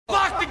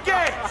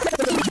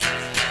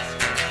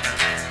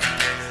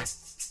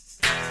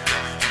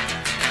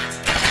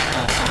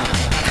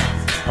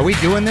Are we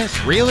doing this?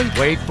 Really?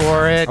 Wait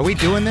for it. Are we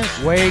doing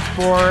this? Wait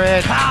for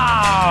it.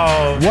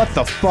 Pow! What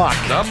the fuck?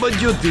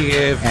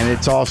 WTF. And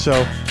it's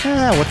also,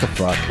 what the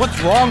fuck?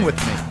 What's wrong with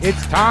me?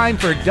 It's time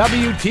for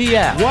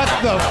WTF. What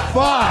the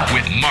fuck?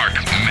 With Marc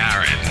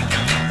Maron.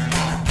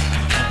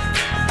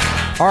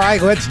 All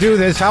right, let's do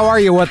this. How are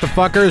you, what the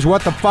fuckers?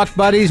 What the fuck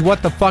buddies?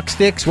 What the fuck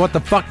sticks? What the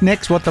fuck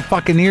nicks? What the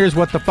fucking ears?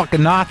 What the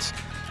fucking knots?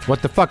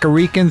 What the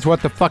fuckaricans?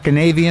 What the fucking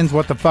avians?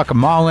 What the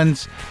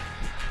fuckamallins?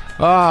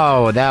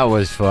 Oh, that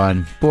was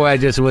fun. Boy, I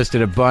just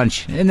listed a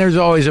bunch, and there's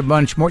always a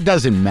bunch more.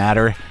 Doesn't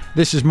matter.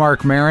 This is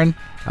Marc Maron.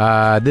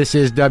 This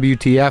is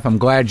WTF. I'm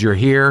glad you're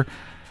here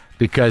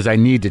because I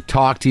need to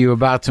talk to you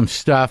about some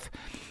stuff.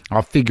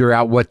 I'll figure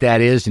out what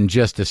that is in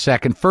just a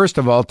second. First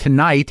of all,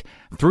 tonight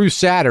through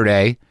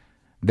Saturday,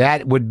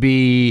 that would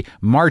be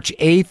March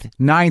 8th,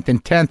 9th,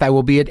 and 10th, I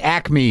will be at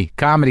Acme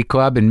Comedy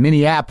Club in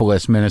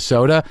Minneapolis,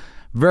 Minnesota.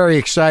 Very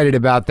excited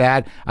about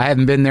that. I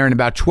haven't been there in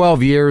about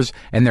 12 years,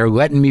 and they're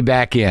letting me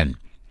back in.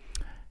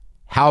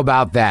 How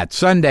about that?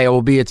 Sunday, I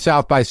will be at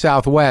South by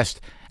Southwest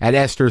at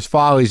Esther's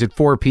Follies at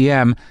 4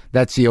 p.m.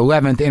 That's the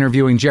 11th,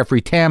 interviewing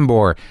Jeffrey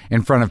Tambor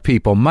in front of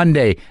people.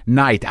 Monday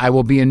night, I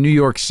will be in New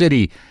York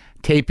City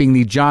taping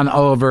the John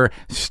Oliver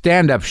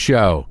stand-up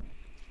show.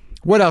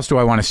 What else do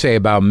I want to say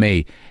about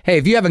me? Hey,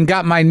 if you haven't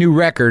got my new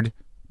record,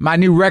 what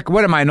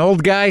am I, an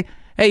old guy?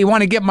 Hey, you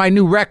want to get my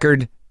new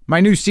record? My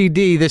new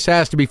CD, This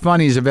Has to Be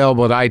Funny, is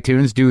available at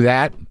iTunes. Do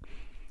that.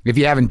 If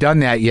you haven't done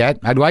that yet,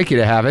 I'd like you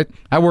to have it.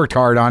 I worked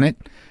hard on it.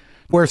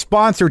 We're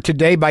sponsored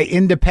today by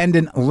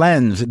Independent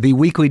Lens, the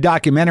weekly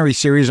documentary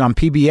series on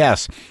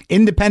PBS.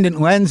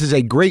 Independent Lens is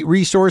a great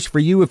resource for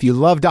you if you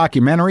love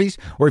documentaries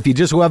or if you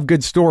just love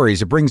good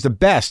stories. It brings the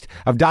best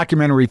of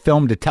documentary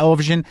film to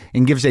television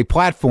and gives a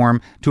platform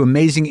to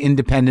amazing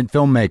independent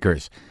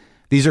filmmakers.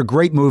 These are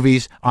great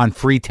movies on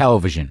free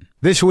television.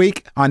 This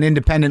week on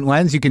Independent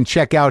Lens, you can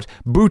check out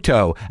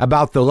Bhutto,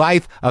 about the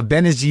life of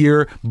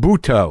Benazir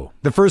Bhutto,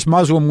 the first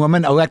Muslim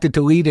woman elected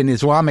to lead an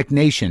Islamic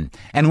nation.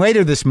 And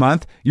later this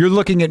month, You're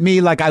Looking at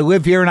Me Like I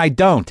Live Here and I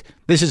Don't.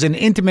 This is an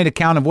intimate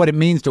account of what it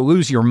means to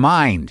lose your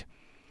mind.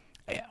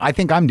 I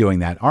think I'm doing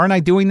that. Aren't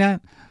I doing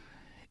that?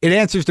 It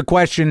answers the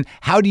question,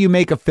 how do you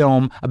make a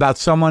film about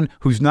someone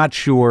who's not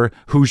sure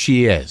who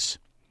she is?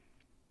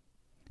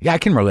 Yeah, I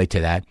can relate to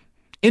that.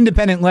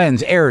 Independent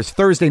Lens airs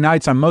Thursday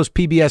nights on most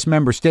PBS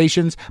member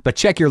stations, but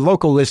check your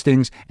local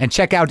listings and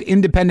check out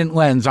Independent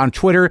Lens on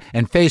Twitter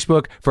and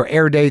Facebook for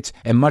air dates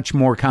and much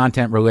more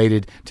content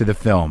related to the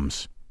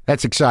films.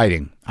 That's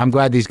exciting. I'm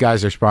glad these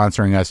guys are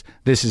sponsoring us.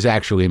 This is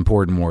actually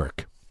important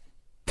work.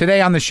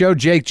 Today on the show,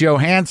 Jake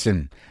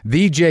Johannsen,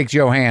 the Jake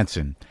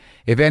Johannsen.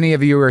 If any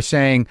of you are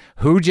saying,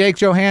 who Jake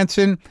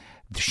Johannsen?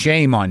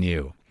 Shame on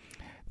you.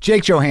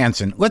 Jake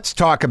Johannsen. Let's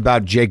talk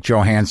about Jake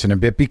Johannsen a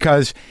bit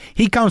because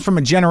he comes from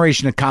a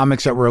generation of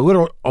comics that were a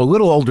little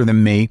older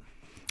than me,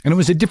 and it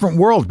was a different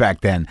world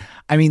back then.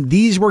 I mean,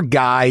 these were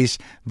guys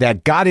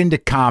that got into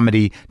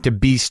comedy to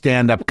be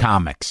stand-up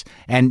comics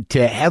and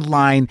to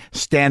headline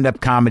stand-up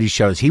comedy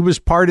shows. He was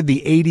part of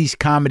the 80s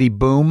comedy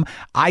boom.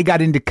 I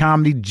got into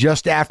comedy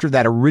just after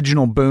that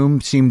original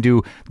boom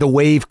the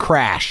wave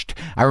crashed.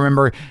 I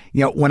remember,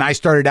 when I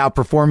started out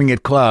performing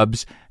at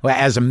clubs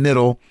as a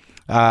middle,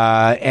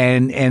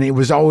 and it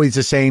was always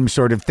the same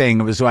sort of thing.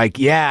 It was like,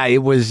 it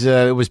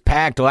was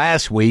packed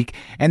last week,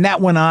 and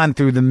that went on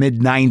through the mid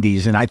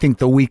 90s. And I think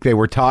the week they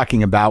were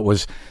talking about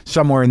was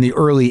somewhere in the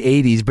early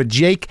 80s. But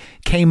Jake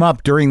came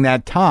up during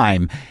that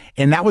time,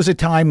 and that was a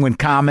time when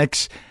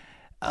comics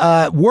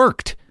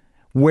worked,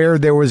 where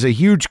there was a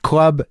huge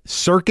club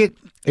circuit.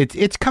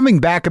 It's coming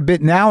back a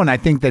bit now, and I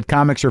think that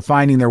comics are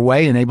finding their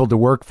way and able to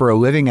work for a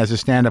living as a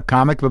stand-up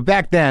comic. But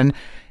back then,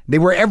 they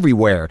were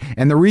everywhere.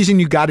 And the reason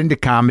you got into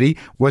comedy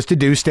was to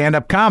do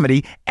stand-up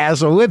comedy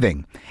as a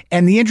living.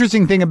 And the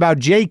interesting thing about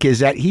Jake is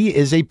that he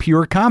is a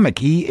pure comic.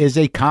 He is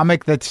a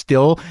comic that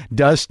still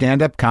does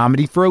stand-up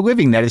comedy for a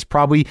living. That has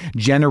probably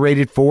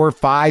generated 4,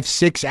 5,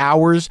 6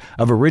 hours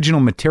of original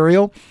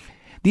material.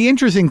 The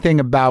interesting thing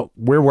about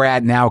where we're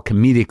at now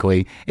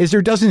comedically is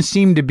there doesn't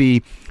seem to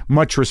be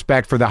much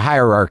respect for the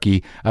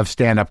hierarchy of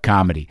stand-up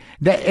comedy.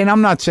 And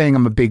I'm not saying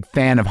I'm a big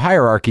fan of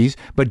hierarchies,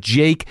 but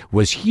Jake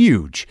was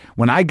huge.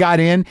 When I got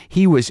in,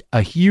 he was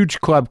a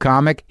huge club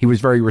comic. He was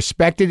very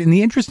respected. And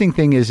the interesting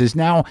thing is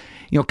now,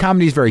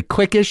 comedy is very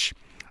cliquish.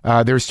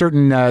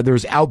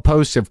 There's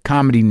outposts of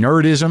comedy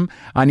nerdism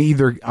on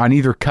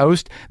either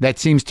coast that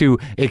seems to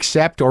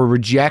accept or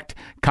reject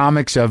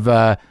comics of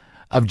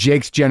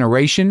Jake's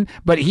generation,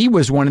 but he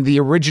was one of the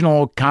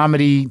original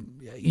comedy.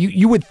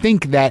 You would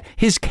think that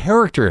his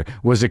character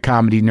was a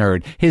comedy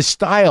nerd. His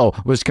style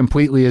was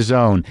completely his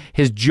own.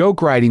 His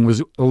joke writing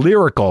was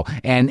lyrical,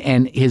 and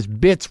his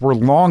bits were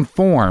long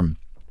form.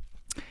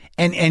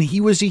 And he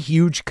was a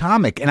huge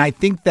comic. And I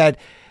think that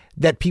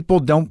people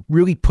don't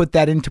really put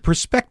that into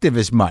perspective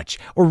as much,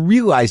 or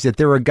realize that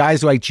there are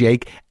guys like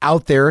Jake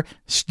out there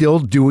still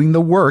doing the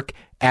work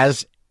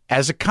as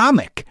a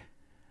comic.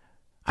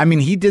 I mean,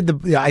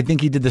 I think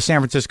he did the San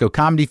Francisco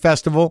Comedy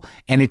Festival,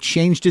 and it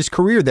changed his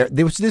career.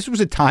 This was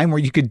a time where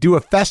you could do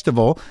a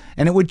festival,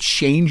 and it would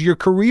change your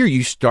career.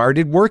 You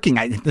started working.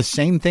 The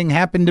same thing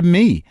happened to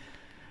me.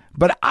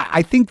 But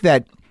I think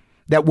that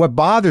what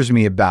bothers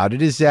me about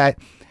it is that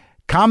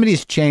comedy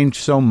has changed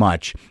so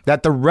much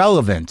that the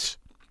relevance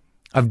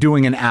of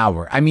doing an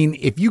hour. I mean,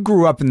 if you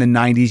grew up in the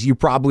 90s, you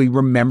probably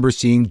remember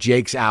seeing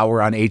Jake's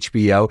Hour on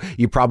HBO.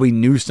 You probably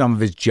knew some of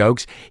his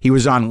jokes. He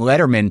was on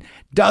Letterman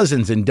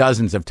dozens and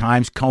dozens of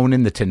times,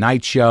 Conan, The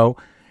Tonight Show.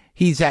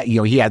 He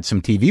had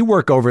some TV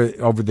work over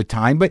the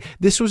time, but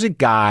this was a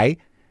guy,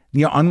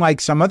 unlike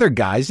some other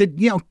guys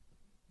that,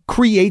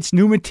 creates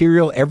new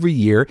material every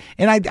year.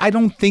 And I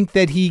don't think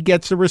that he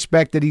gets the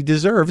respect that he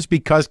deserves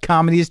because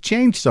comedy has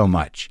changed so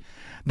much.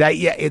 That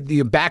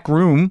the back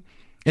room,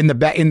 in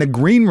the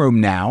green room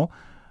now,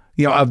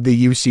 of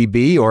the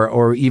UCB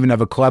or even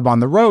of a club on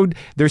the road,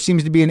 there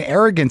seems to be an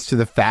arrogance to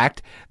the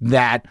fact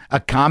that a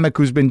comic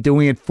who's been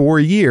doing it 4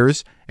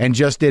 years and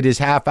just did his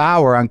half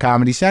hour on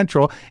Comedy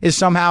Central is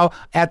somehow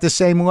at the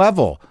same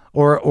level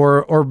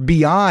or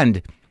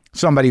beyond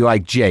somebody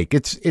like Jake.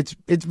 It's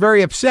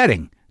very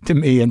upsetting to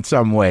me in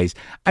some ways.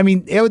 I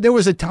mean, there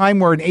was a time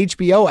where an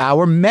HBO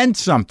hour meant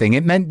something.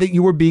 It meant that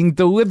you were being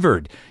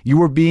delivered. You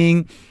were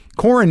being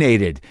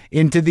coronated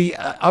into the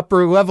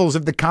upper levels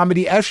of the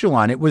comedy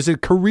echelon. It was a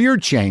career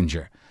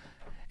changer.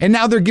 And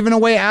now they're giving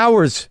away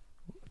hours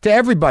to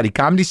everybody.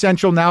 Comedy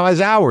Central now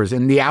has hours,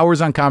 and the hours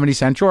on Comedy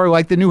Central are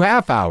like the new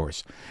half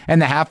hours.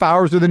 And the half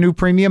hours are the new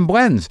premium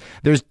blends.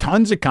 There's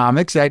tons of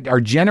comics that are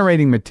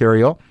generating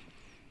material,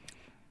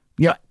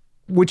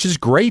 which is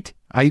great.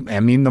 I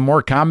mean, the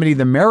more comedy,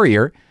 the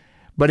merrier.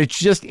 But it's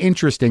just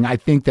interesting. I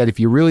think that if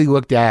you really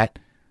looked at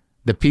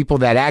the people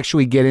that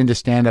actually get into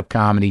stand-up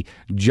comedy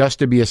just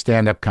to be a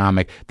stand-up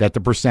comic, that the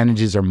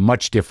percentages are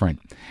much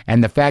different.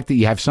 And the fact that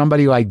you have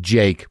somebody like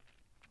Jake,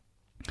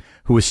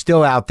 who is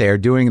still out there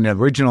doing an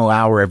original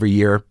hour every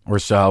year or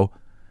so,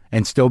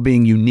 and still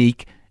being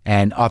unique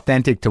and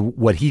authentic to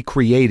what he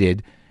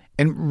created,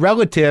 and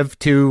relative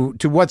to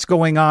what's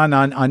going on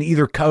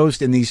either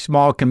coast in these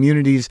small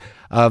communities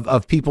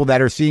of people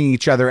that are seeing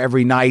each other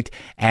every night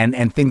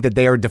and think that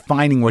they are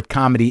defining what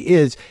comedy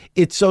is,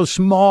 it's so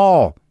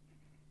small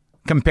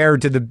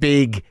compared to the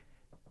big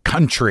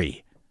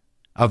country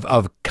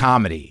of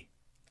comedy.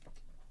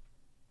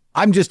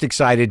 I'm just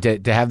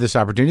excited to have this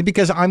opportunity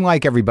because I'm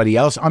like everybody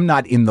else. I'm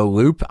not in the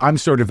loop. I'm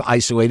sort of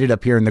isolated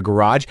up here in the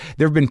garage.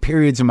 There have been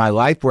periods in my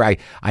life where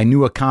I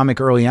knew a comic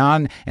early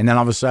on, and then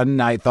all of a sudden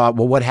I thought,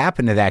 well, what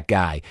happened to that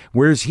guy?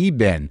 Where's he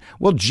been?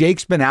 Well,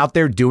 Jake's been out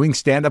there doing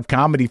stand-up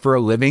comedy for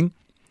a living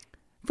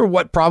for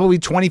probably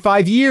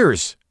 25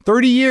 years,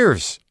 30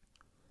 years.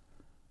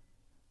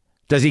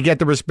 Does he get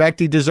the respect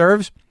he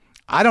deserves?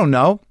 I don't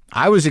know.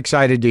 I was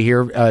excited to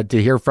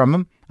hear from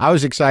him. I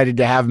was excited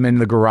to have him in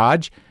the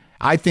garage.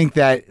 I think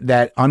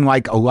that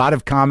unlike a lot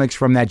of comics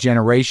from that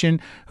generation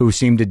who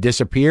seem to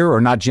disappear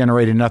or not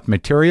generate enough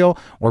material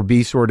or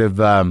be sort of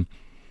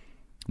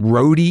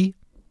roadie,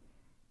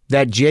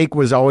 that Jake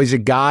was always a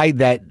guy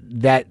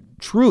that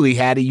truly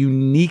had a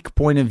unique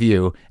point of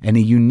view and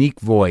a unique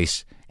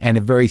voice and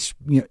a very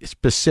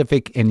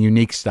specific and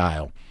unique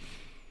style.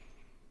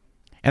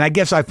 And I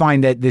guess I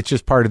find that it's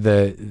just part of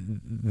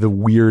the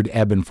weird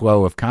ebb and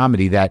flow of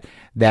comedy that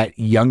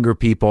younger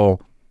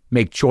people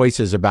make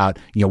choices about,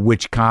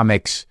 which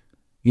comics,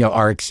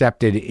 are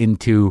accepted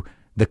into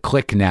the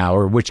clique now,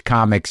 or which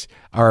comics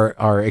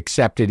are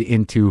accepted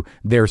into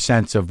their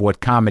sense of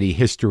what comedy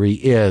history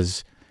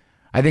is.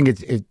 I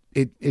think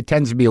it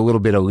tends to be a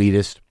little bit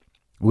elitist,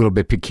 a little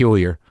bit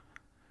peculiar.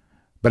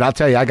 But I'll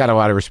tell you, I got a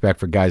lot of respect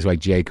for guys like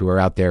Jake who are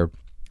out there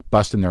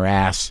busting their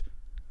ass,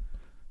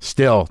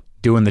 still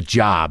doing the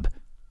job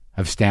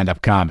of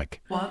stand-up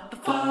comic. What the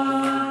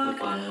fuck?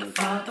 What the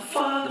fuck? The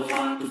fuck?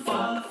 What the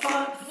fuck? The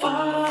fuck? The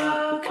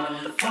fuck?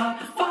 What the fuck?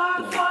 The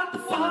fuck? What the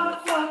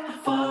fuck?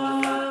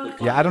 What the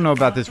fuck? Yeah, I don't know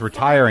about this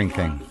retiring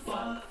thing.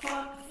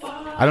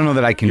 I don't know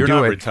that I can do it.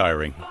 You're not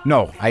retiring.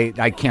 No,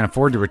 I can't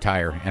afford to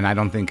retire, and I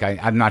don't think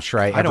I'm not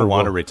sure I ever don't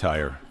want to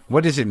will.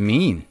 What What does it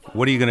mean?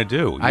 What are you going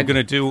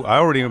to do? I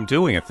already am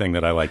doing a thing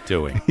that I like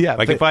doing. Yeah,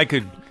 like if I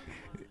could.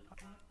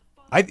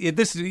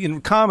 This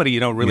in comedy, you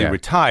don't really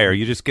retire.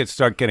 You just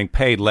start getting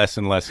paid less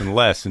and less and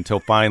less until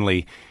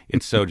finally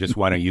it's so just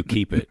why don't you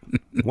keep it?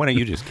 Why don't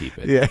you just keep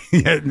it? Yeah.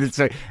 It's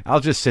like,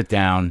 I'll just sit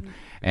down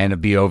and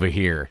be over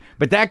here.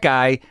 But that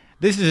guy,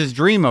 this is his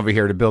dream over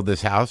here to build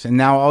this house, and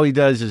now all he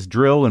does is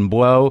drill and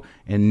blow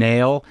and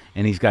nail,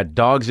 and he's got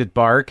dogs that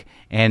bark.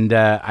 And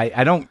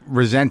I don't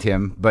resent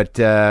him, but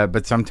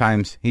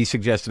sometimes he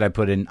suggested I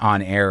put an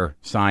on-air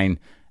sign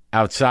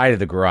outside of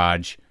the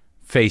garage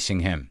facing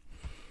him.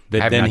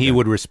 That then he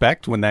would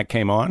respect when that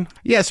came on?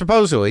 Yeah,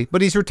 supposedly.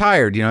 But he's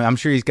retired. I'm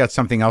sure he's got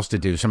something else to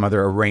do, some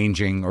other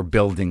arranging or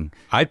building.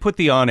 I'd put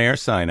the on-air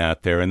sign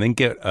out there and then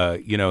get,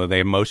 they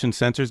have motion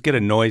sensors, get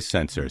a noise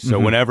sensor. So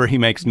whenever he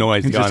makes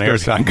noise, the on-air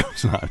sign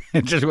goes on.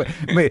 Just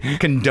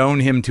condone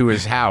him to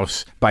his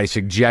house by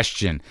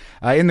suggestion.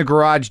 In the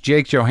garage,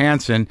 Jake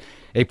Johannsen,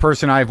 a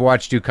person I've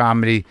watched do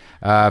comedy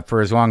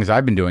for as long as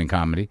I've been doing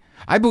comedy.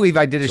 I believe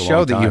I did a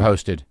show that you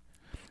hosted.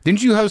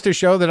 Didn't you host a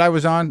show that I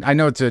was on? I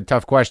know it's a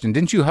tough question.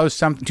 Didn't you host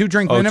something? 2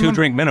 Drink Minimum? 2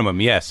 Drink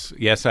Minimum, yes.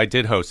 Yes, I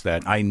did host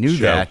that. I knew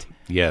show. that.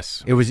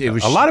 Yes. It was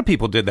a lot of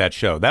people did that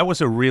show. That was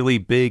a really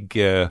big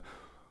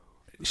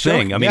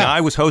thing. I mean,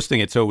 I was hosting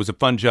it, so it was a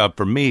fun job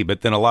for me,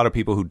 but then a lot of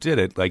people who did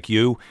it, like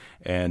you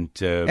and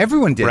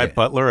everyone did Brett it.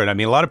 Butler, and I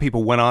mean, a lot of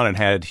people went on and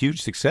had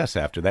huge success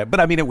after that. But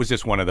I mean, it was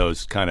just one of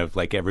those kind of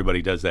like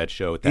everybody does that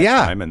show at that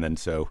time, and then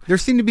so... There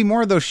seem to be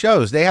more of those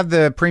shows. They have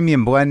the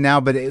premium blend now,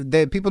 but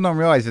people don't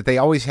realize that they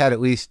always had at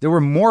least... There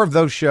were more of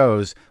those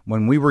shows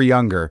when we were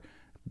younger,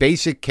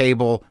 basic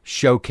cable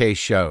showcase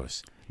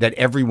shows that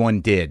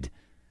everyone did.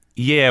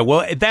 Yeah,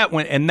 well, that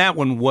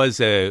one was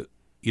a...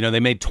 You know,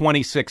 they made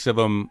 26 of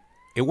them.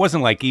 It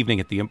wasn't like Evening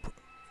at the Improv.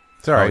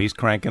 Sorry. Oh, he's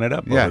cranking it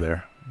up over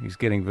there. He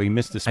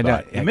missed a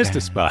spot. He missed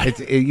a spot.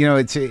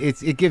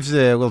 It gives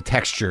a little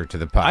texture to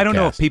the podcast. I don't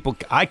know if people...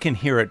 I can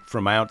hear it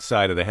from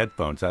outside of the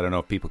headphones. I don't know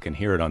if people can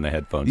hear it on the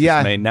headphones.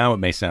 Yeah. Now it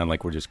may sound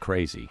like we're just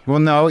crazy. Well,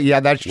 no, yeah,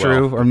 that's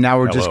true. Or now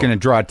we're just going to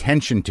draw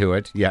attention to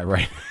it. Yeah,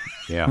 right.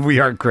 Yeah. We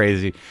are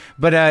crazy.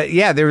 But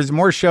there was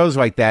more shows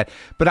like that.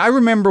 But I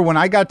remember when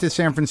I got to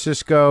San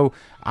Francisco,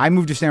 I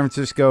moved to San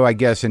Francisco, I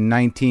guess, in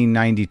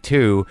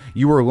 1992.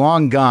 You were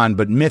long gone,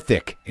 but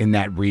mythic in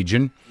that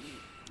region.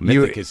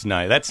 Mythic is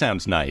nice. That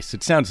sounds nice.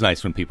 It sounds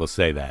nice when people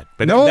say that.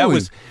 But no, that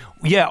was...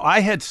 Yeah,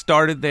 I had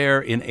started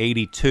there in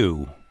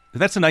 82.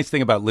 That's the nice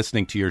thing about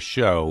listening to your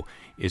show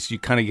is you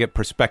kind of get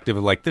perspective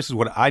of like, this is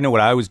what I know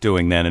what I was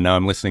doing then, and now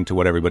I'm listening to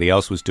what everybody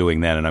else was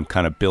doing then, and I'm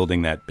kind of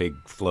building that big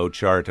flow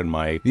chart in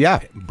my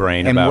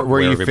brain and about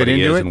where you everybody fit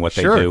into is it? and what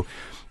Sure. they do.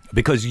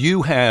 Because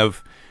you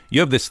have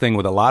this thing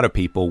with a lot of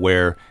people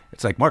where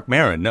it's like Marc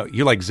Maron. No,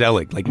 you're like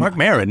Zelig. Like Marc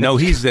Maron. No,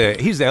 he's the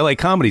LA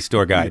Comedy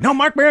Store guy. No,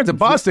 Marc Maron's a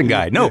Boston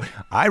guy. No,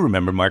 I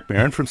remember Marc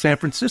Maron from San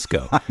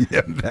Francisco. I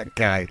am that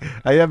guy.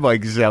 I am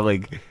like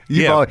Zelig.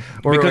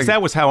 Because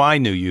that was how I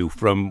knew you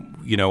from.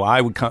 You know, I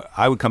would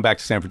come back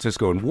to San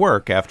Francisco and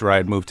work after I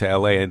had moved to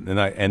LA, and then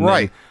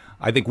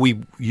I think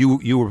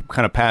you were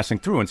kind of passing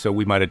through, and so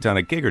we might have done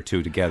a gig or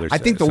two together. I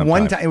think the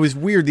one time, it was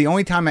weird. The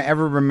only time I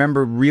ever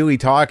remember really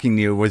talking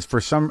to you was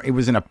it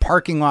was in a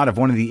parking lot of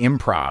one of the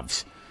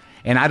improvs.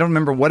 And I don't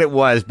remember what it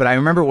was, but I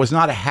remember it was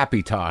not a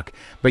happy talk.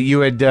 But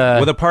you had...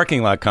 Well, the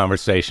parking lot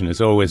conversation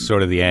is always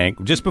sort of the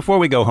angle. Just before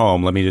we go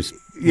home, let me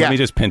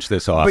just pinch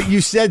this off. But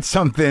you said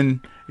something...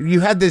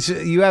 You had this...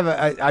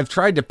 I've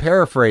tried to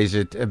paraphrase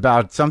it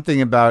about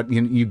something about...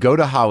 You go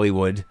to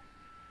Hollywood...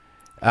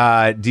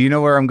 do you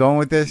know where I'm going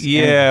with this?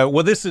 Yeah,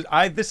 well, this is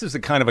the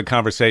kind of a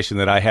conversation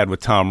that I had with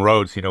Tom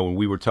Rhodes. You know, when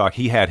we were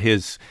talking, he had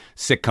his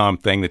sitcom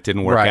thing that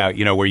didn't work out.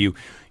 You know, where you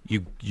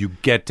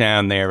get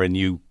down there and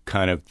you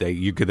kind of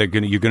you're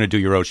gonna do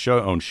your own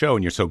show,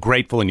 and you're so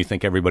grateful, and you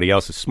think everybody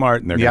else is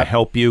smart, and they're gonna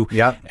help you.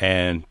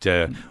 And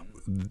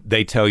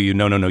they tell you,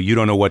 no, you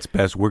don't know what's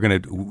best. We're gonna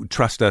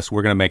trust us.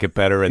 We're gonna make it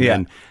better.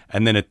 And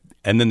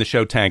then the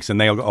show tanks,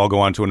 and they all go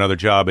on to another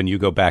job, and you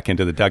go back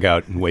into the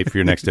dugout and wait for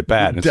your next at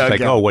bat. And it's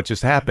like, oh, what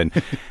just happened?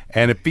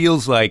 And it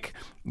feels like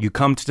you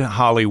come to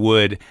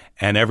Hollywood,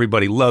 and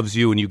everybody loves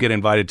you, and you get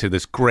invited to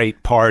this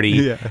great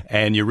party,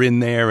 and you're in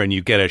there, and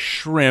you get a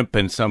shrimp,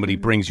 and somebody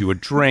brings you a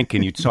drink,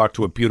 and you talk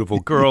to a beautiful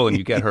girl, and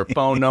you get her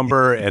phone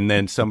number, and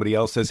then somebody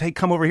else says, hey,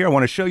 come over here, I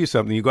want to show you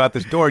something. You go out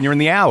this door, and you're in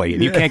the alley,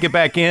 and you can't get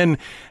back in,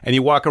 and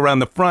you walk around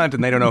the front,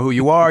 and they don't know who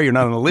you are, you're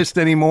not on the list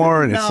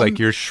anymore, and it's like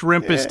your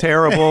shrimp is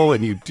terrible,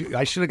 and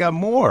I should have got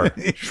more.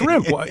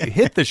 Shrimp,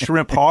 hit the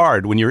shrimp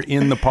hard when you're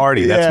in the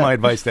party. That's my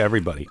advice to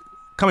everybody.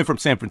 Coming from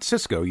San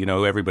Francisco, you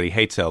know, everybody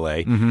hates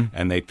L.A.,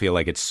 and they feel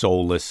like it's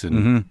soulless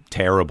and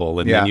terrible,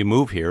 and then you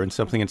move here, and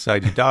something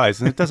inside you dies,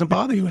 and it doesn't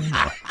bother you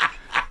anymore.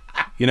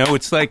 You know,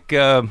 it's like,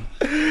 and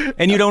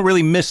you don't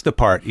really miss the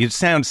part. It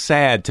sounds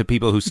sad to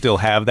people who still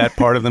have that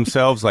part of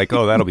themselves, like,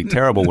 oh, that'll be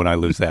terrible when I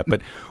lose that.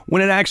 But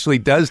when it actually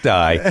does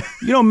die,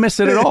 you don't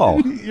miss it at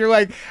all. You're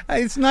like,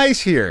 it's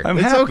nice here. I'm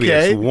it's happy.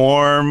 Okay. It's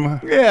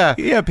warm. Yeah.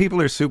 Yeah,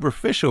 people are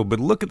superficial,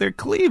 but look at their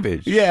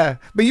cleavage. Yeah.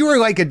 But you were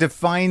like a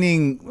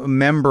defining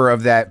member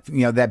of that,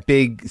 that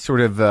big sort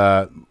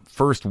of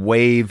first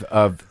wave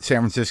of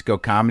San Francisco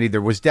comedy. There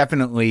was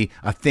definitely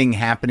a thing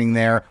happening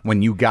there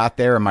when you got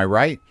there. Am I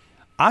right?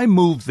 I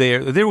moved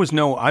there.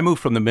 I moved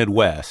from the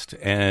Midwest,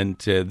 and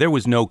there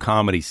was no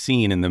comedy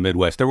scene in the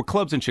Midwest. There were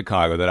clubs in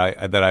Chicago that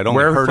I'd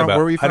only heard about.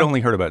 Where were you from? I'd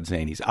only heard about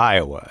Zanies,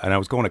 Iowa, and I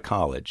was going to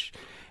college.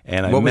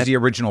 And what was the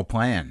original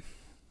plan?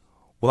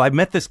 Well, I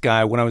met this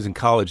guy when I was in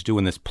college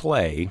doing this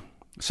play,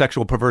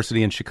 Sexual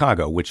Perversity in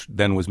Chicago, which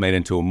then was made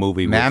into a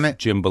movie with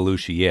Jim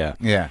Belushi.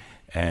 Yeah.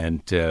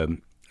 And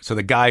so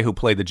the guy who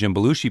played the Jim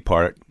Belushi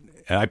part,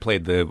 and I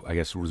played I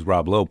guess it was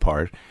Rob Lowe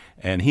part,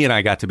 and he and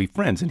I got to be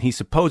friends, and he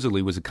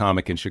supposedly was a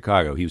comic in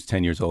Chicago. He was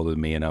 10 years older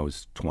than me, and I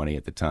was 20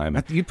 at the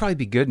time. You'd probably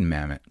be good in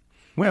Mamet.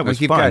 Well, it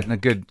was you've fun. gotten a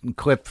good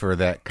clip for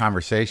that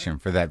conversation,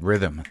 for that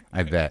rhythm,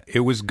 I bet.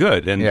 It was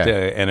good, and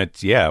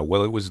that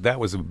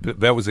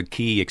was a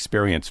key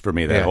experience for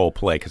me, that whole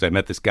play, because I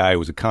met this guy who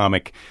was a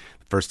comic.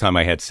 The first time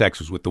I had sex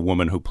was with the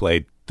woman who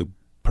played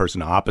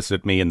person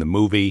opposite me in the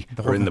movie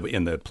or in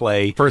the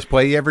play. First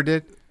play you ever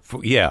did?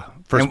 Yeah,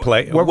 first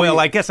play. Well,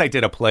 I guess I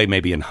did a play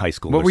maybe in high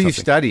school. What were you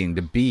studying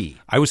to be?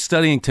 I was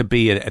studying to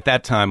be, at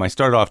that time, I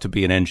started off to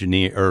be an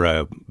engineer or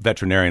a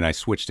veterinarian. I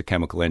switched to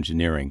chemical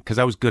engineering because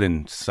I was good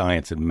in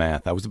science and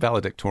math. I was a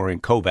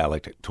valedictorian,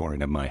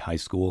 co-valedictorian in my high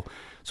school.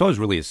 So I was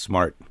really a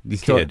smart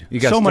kid.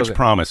 So much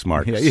promise,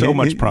 Mark. Yeah, so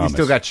much promise. You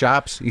still got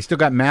chops? You still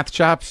got math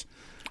chops?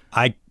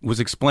 I was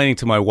explaining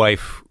to my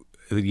wife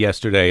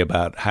yesterday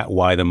about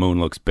why the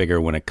moon looks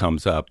bigger when it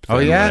comes up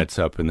when it's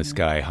up in the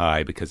sky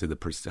high because of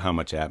how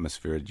much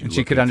atmosphere you're And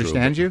she could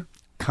understand you?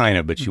 Kind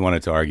of, but she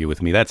wanted to argue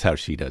with me. That's how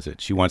she does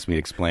it. She wants me to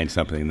explain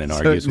something and then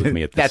argues with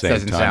me at the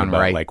same time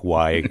about right. like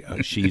why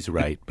she's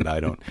right, but I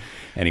don't.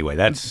 Anyway,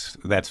 that's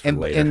for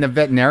later. And the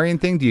veterinarian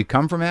thing, do you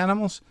come from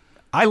animals?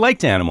 I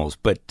liked animals,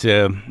 but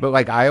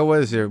like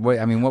Iowa's or what?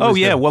 I mean, what was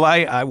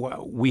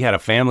well, we had a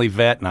family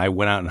vet, and I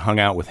went out and hung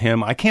out with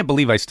him. I can't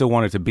believe I still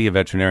wanted to be a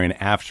veterinarian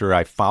after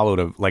I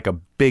followed a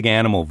big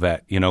animal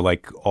vet. You know,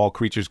 like All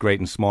Creatures Great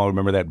and Small.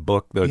 Remember that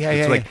book?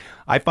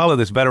 I followed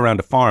this vet around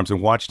to farms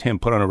and watched him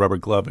put on a rubber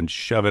glove and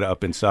shove it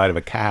up inside of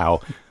a cow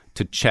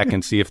to check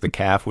and see if the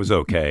calf was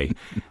okay.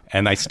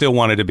 And I still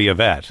wanted to be a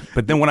vet,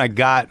 but then when I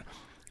got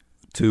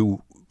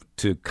to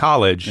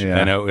college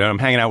and I'm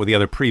hanging out with the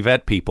other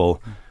pre-vet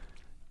people,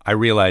 I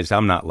realized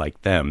I'm not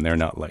like them. They're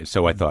not like.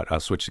 So I thought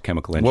I'll switch to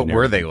chemical engineering. What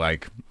were they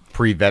like?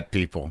 Pre-vet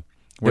people?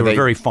 They were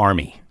very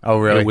farmy. Oh,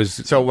 really?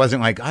 So it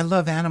wasn't like, I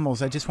love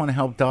animals, I just want to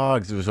help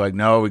dogs. It was like,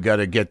 no, we got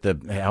to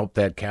help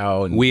that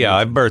cow. And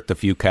I've birthed a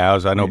few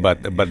cows. I know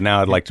about, but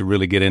now I'd like to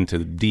really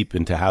get deep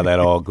into how that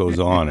all goes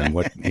on and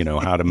what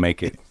how to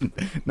make it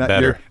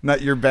better.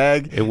 Not your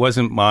bag. It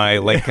wasn't my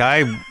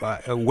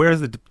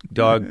where's the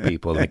dog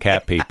people and the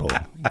cat people?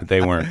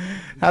 They weren't.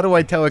 How do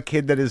I tell a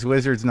kid that his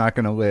lizard's not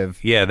going to live?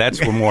 Yeah,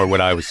 that's more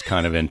what I was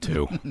kind of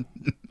into.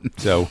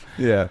 So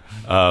yeah,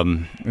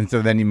 and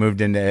so then you moved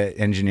into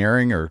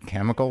engineering or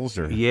chemicals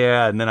or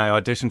and then I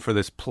auditioned for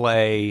this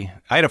play.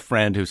 I had a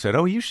friend who said,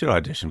 "Oh, you should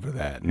audition for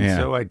that," and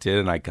so I did,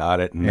 and I got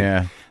it.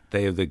 And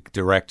the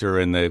director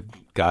and the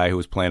guy who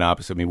was playing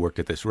opposite me worked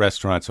at this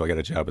restaurant, so I got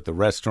a job at the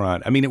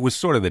restaurant. I mean, it was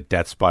sort of the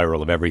death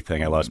spiral of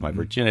everything. I lost my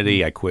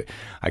virginity. I quit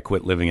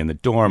living in the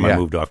dorm. I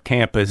moved off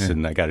campus,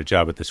 and I got a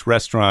job at this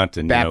restaurant.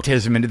 And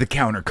baptism into the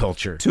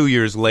counterculture. 2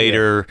 years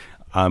later.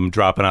 I'm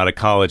dropping out of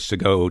college to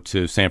go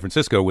to San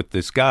Francisco with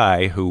this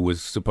guy who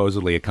was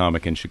supposedly a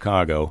comic in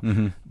Chicago.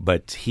 Mm-hmm.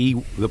 But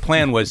the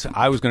plan was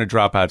I was going to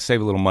drop out, save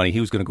a little money. He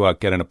was going to go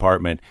out, get an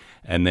apartment,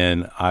 and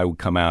then I would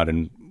come out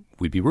and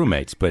we'd be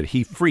roommates. But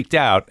he freaked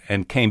out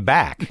and came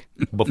back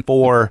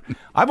before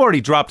I've already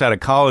dropped out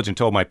of college and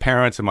told my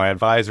parents and my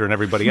advisor and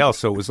everybody else.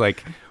 So it was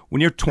like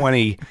when you're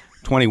 20,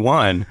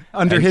 21.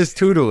 Under his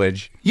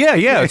tutelage.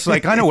 Yeah. It's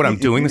like, I know what I'm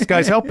doing. This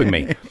guy's helping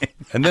me.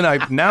 And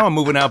then now I'm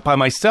moving out by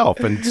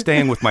myself and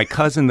staying with my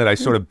cousin that I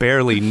sort of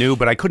barely knew,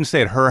 but I couldn't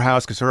stay at her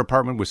house because her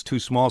apartment was too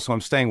small. So I'm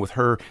staying with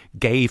her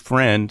gay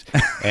friend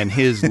and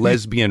his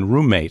lesbian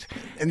roommate.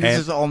 And this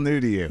is all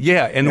new to you.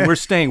 Yeah. And we're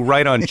staying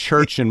right on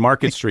Church and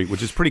Market Street,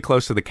 which is pretty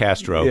close to the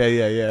Castro.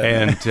 Yeah.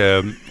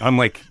 And I'm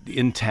like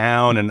in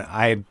town and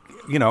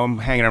I'm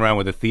hanging around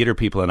with the theater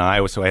people in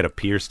Iowa, so I had a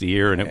pierced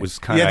ear, and it was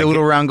kind of... the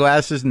little round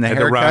glasses and the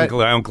haircut? The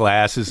round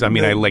glasses. I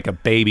mean, I like a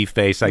baby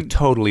face. I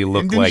totally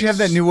looked like... Didn't you have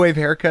that new wave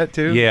haircut,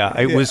 too? Yeah,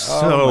 it was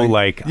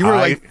like... You were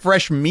like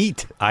fresh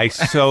meat. I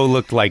so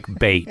looked like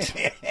bait.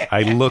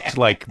 I looked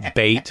like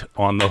bait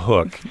on the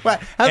hook.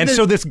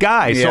 So this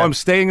guy... So I'm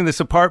staying in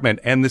this apartment,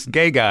 and this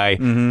gay guy,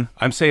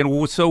 I'm saying,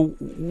 well, so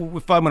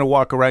if I'm going to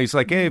walk around, he's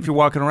like, hey, if you're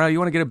walking around, you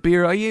want to get a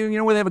beer? You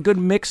know where they have a good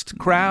mixed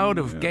crowd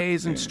of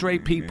gays and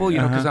straight people?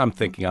 Because I'm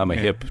thinking I'm a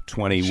hip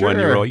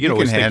 21-year-old. You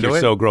always think you're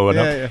so growing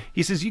up. Yeah.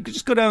 He says, you could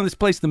just go down to this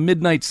place, the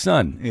Midnight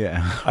Sun.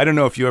 Yeah. I don't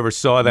know if you ever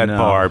saw that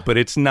bar, but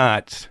it's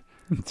not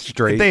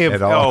straight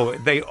at all.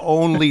 The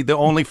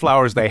only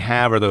flowers they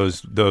have are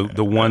those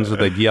the ones with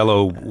the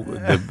yellow,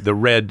 the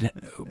red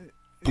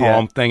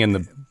palm thing and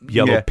the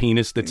yellow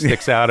penis that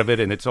sticks out of it,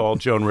 and it's all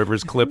Joan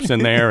Rivers clips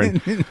in there,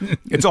 and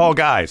it's all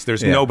guys.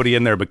 There's nobody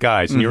in there but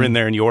guys, and you're in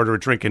there and you order a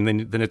drink, and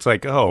then it's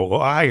like, oh,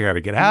 well, I got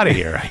to get out of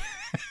here.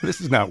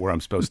 This is not where I'm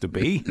supposed to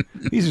be.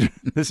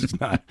 This is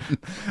not.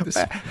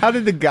 How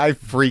did the guy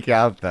freak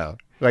out though?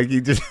 Like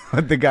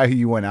the guy who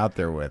you went out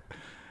there with.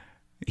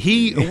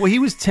 He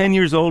was 10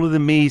 years older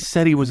than me.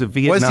 Said he was a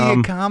Vietnam. Was he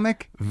a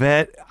comic?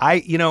 Vet.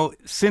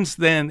 Since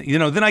then,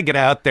 then I get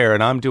out there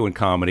and I'm doing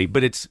comedy,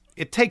 but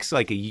it takes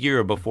like a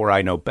year before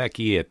I know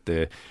Becky at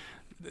the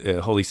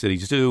Holy City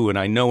Zoo, and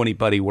I know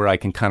anybody where I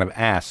can kind of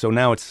ask. So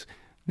now it's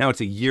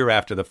a year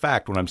after the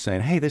fact when I'm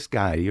saying, hey, this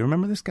guy, you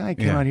remember this guy? He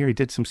came out here, he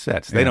did some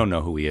sets. They don't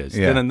know who he is.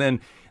 Yeah.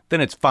 Then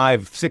it's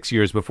 5-6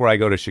 years before I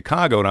go to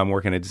Chicago and I'm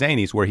working at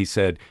Zany's where he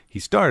said he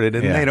started,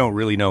 and they don't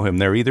really know him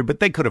there either, but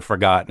they could have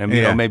forgotten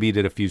him. Maybe he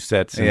did a few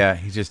sets. And,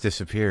 he just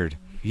disappeared.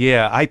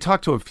 Yeah, I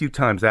talked to him a few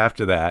times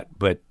after that,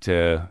 but,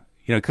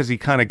 because he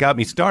kind of got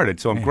me started,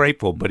 so I'm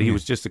grateful, but he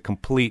was just a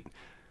complete...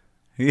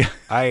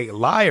 Yeah.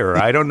 Liar.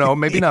 I don't know.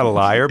 Maybe not a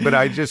liar, but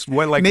I just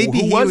went like, maybe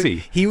who was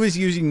he? He was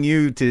using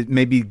you to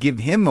maybe give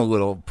him a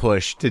little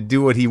push to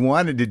do what he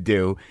wanted to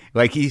do.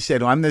 Like he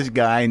said, I'm this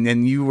guy, and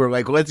then you were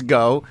like, let's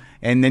go.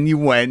 And then you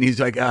went, and he's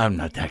like, oh, I'm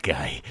not that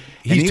guy.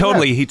 He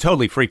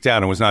totally freaked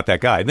out and was not that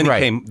guy.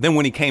 Then Then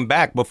when he came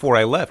back before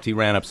I left, he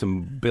ran up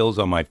some bills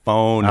on my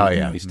phone. Oh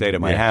yeah, he stayed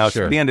at my house.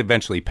 Sure. At the end,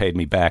 eventually paid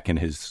me back in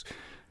his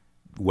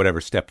whatever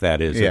step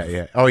that is.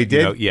 Yeah. Oh, he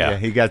did. Yeah.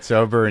 He got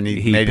sober and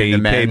he made an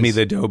amends. Paid me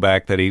the dough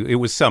back that it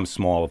was some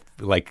small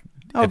like.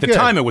 Oh, at the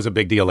time, it was a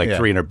big deal, like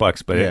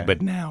 $300,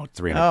 but now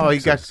 $300. Oh,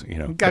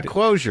 he got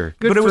closure.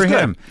 Good but for it was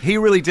him. Good. He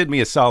really did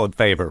me a solid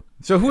favor.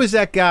 So who was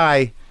that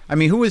guy? I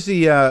mean, who was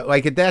the,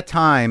 like at that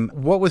time,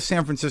 what was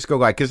San Francisco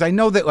like? Because I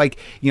know that, like,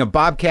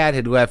 Bobcat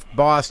had left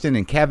Boston,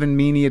 and Kevin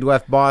Meaney had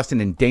left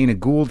Boston, and Dana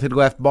Gould had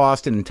left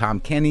Boston, and Tom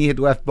Kenny had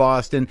left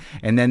Boston,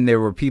 and then there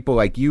were people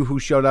like you who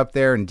showed up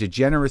there, and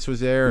DeGeneres was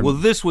there. Well,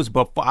 this was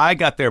before, I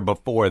got there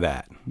before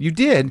that. You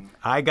did?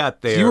 I got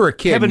there. So you were a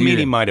kid. Kevin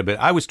Meaney might have been.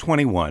 I was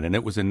 21, and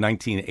it was in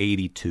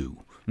 1982.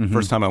 Mm-hmm.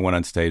 First time I went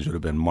on stage would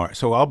have been March.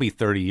 So I'll be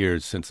 30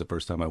 years since the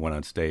first time I went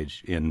on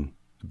stage in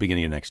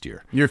beginning of next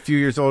year. You're a few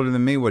years older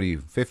than me. What are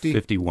you, 50?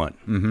 51.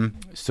 Mm-hmm.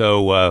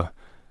 So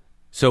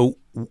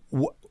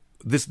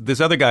this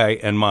other guy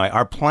and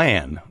our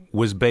plan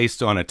was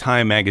based on a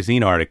Time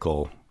magazine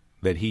article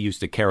that he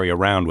used to carry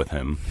around with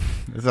him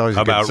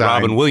about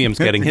Robin Williams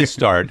getting his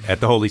start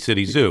at the Holy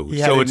City Zoo.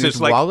 So it's just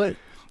like wallet?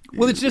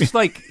 Well, it's just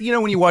like,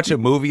 when you watch a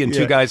movie and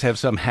two guys have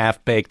some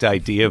half-baked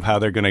idea of how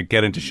they're going to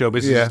get into show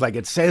business, it's like,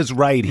 it says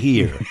right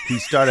here, he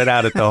started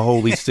out at the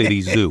Holy City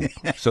Zoo.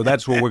 So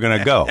that's where we're going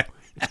to go.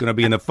 It's going to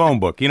be in the phone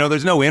book.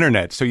 There's no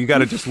internet, so you got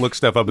to just look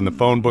stuff up in the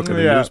phone book or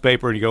the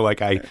newspaper, and you go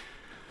like,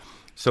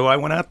 So I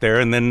went out there,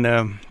 and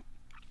then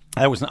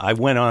I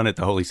went on at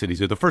the Holy City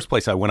Zoo. The first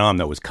place I went on,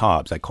 though, was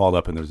Cobb's. I called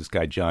up, and there was this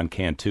guy, John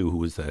Cantu, who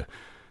was the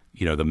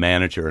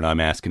manager, and I'm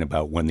asking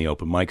about when the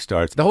open mic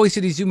starts. The Holy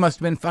City Zoo must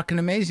have been fucking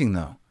amazing,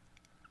 though.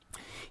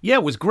 Yeah,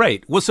 it was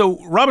great. Well,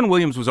 so Robin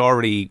Williams was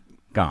already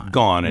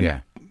gone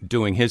and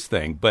doing his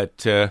thing, but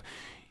there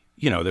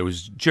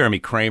was Jeremy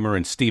Kramer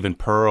and Stephen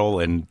Pearl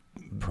and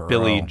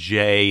Billy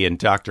J and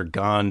Dr.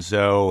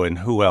 Gonzo and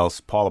who else?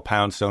 Paula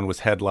Poundstone was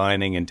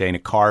headlining, and Dana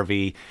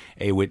Carvey,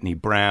 A. Whitney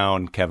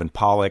Brown, Kevin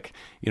Pollak.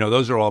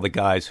 Those are all the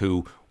guys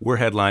who were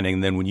headlining.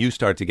 And then when you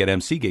start to get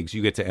MC gigs,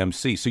 you get to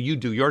MC. So you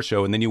do your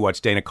show, and then you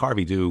watch Dana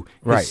Carvey do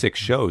his 6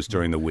 shows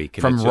during the week.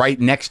 And from right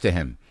next to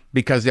him.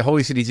 Because the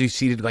Holy City Zoo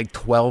seated like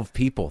 12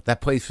 people. That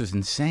place was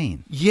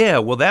insane. Yeah,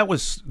 well,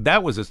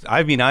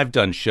 I've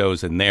done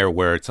shows in there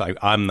where it's like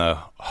I'm the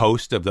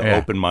host of the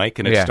open mic,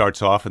 and it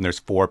starts off, and there's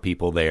 4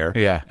 people there.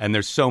 Yeah. And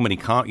there's so many,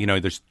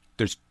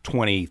 there's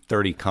 20,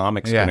 30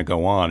 comics going to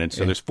go on. And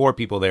so there's 4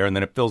 people there, and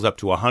then it fills up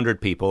to 100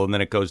 people, and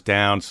then it goes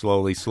down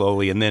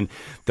slowly, and then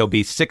there'll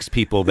be 6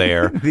 people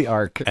there. The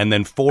arc. And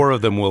then 4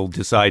 of them will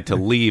decide to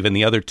leave, and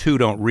the other 2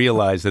 don't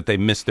realize that they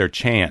missed their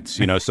chance.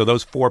 So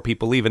those 4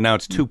 people leave, and now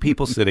it's 2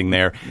 people sitting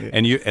there,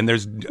 and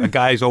there's a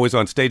guy's always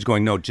on stage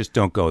going, no, just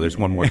don't go. There's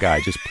one more guy.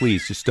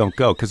 Please, just don't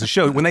go. Because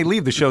when they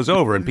leave, the show's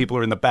over, and people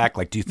are in the back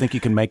like, do you think you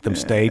can make them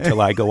stay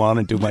till I go on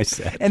and do my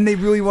set? And they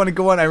really want to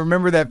go on. I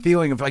remember that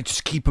feeling of like,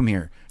 just keep them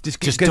here.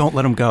 Just don't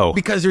let them go.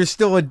 Because there's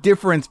still a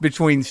difference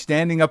between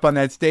standing up on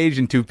that stage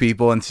and 2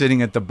 people and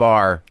sitting at the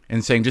bar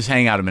and saying, just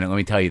hang out a minute, let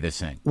me tell you this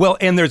thing. Well,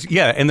 and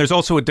there's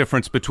also a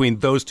difference between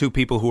those 2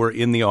 people who are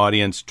in the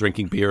audience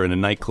drinking beer in a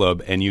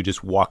nightclub and you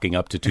just walking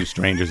up to 2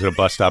 strangers at a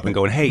bus stop and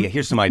going, hey,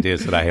 here's some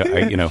ideas that I.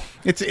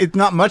 It's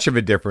not much of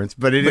a difference,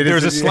 but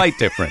there's a slight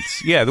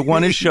difference. Yeah, the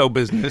one is show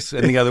business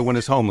and the other one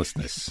is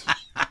homelessness.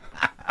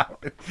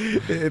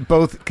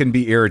 Both can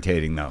be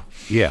irritating, though.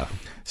 Yeah.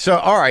 So,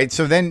 all right.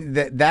 So then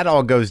that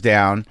all goes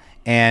down,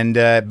 and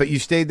but you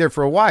stayed there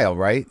for a while,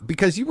 right?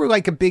 Because you were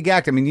like a big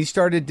act. I mean, you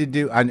started to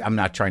do. I'm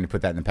not trying to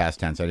put that in the past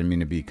tense. I didn't mean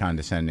to be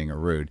condescending or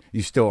rude.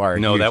 You still are.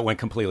 No, that went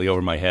completely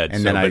over my head.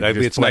 And then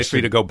it's nice for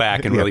you to go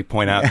back and really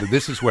point out that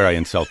this is where I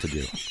insulted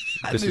you.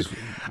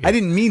 I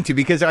didn't mean to,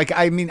 because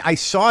I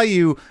saw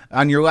you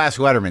on your last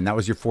Letterman. That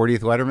was your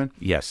 40th Letterman.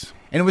 Yes.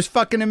 And it was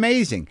fucking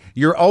amazing.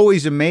 You're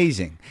always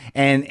amazing.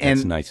 And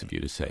it's nice of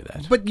you to say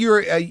that. But you're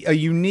a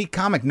unique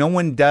comic. No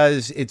one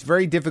does. It's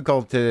very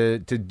difficult to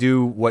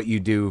do what you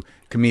do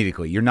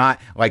comedically. You're not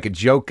like a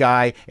joke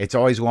guy. It's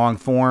always long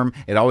form.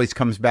 It always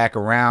comes back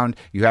around.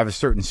 You have a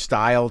certain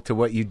style to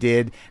what you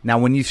did. Now,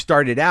 when you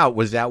started out,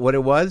 was that what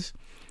it was?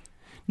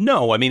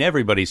 No, I mean,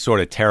 everybody's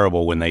sort of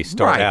terrible when they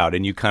start out,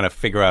 and you kind of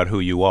figure out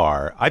who you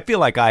are. I feel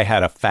like I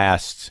had a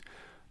fast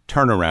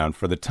turnaround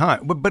for the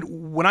time. But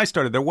when I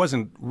started, there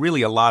wasn't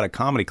really a lot of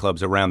comedy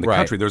clubs around the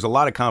country. There's a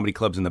lot of comedy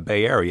clubs in the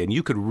Bay Area, and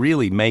you could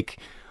really make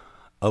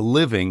a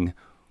living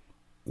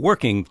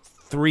working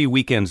 3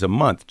 weekends a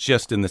month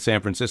just in the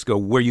San Francisco,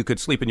 where you could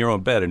sleep in your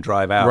own bed and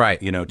drive out,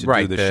 to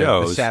do the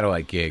shows. The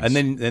satellite gigs. And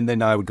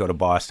then I would go to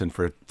Boston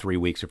for 3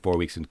 weeks or 4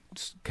 weeks and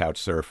couch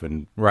surf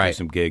and do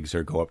some gigs,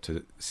 or go up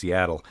to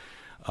Seattle.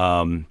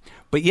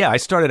 But yeah, I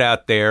started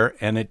out there,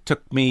 and it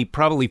took me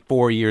probably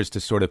 4 years to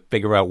sort of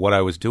figure out what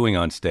I was doing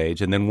on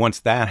stage. And then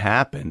once that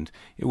happened,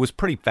 it was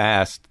pretty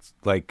fast.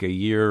 Like a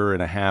year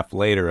and a half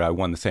later, I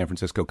won the San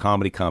Francisco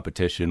Comedy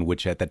Competition,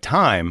 which at the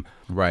time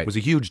was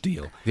a huge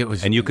deal. It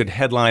was, and you could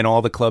headline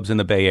all the clubs in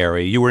the Bay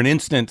Area. You were an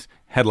instant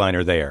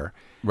headliner there.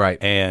 Right.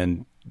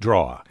 And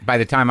draw. By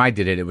the time I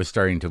did it, it was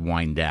starting to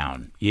wind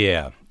down.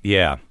 Yeah.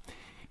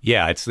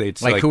 It's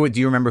like who?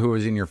 Do you remember who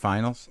was in your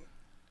finals?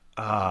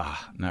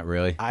 Not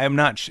really. I am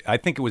not. I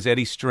think it was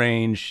Eddie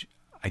Strange.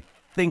 I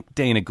think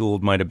Dana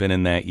Gould might have been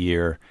in that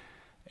year,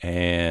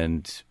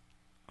 and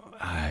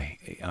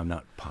I'm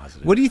not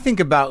positive. What do you think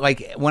about,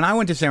 like, when I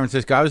went to San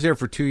Francisco, I was there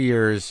for 2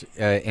 years,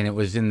 and it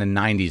was in the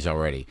 90s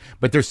already.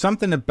 But there's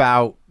something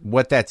about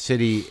how that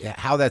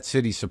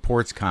city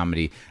supports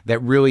comedy that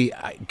really,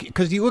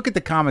 because you look at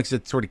the comics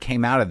that sort of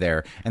came out of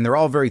there, and they're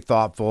all very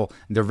thoughtful,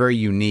 they're very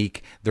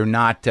unique. It's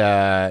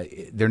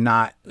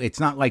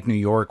not like New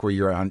York where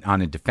you're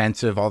on a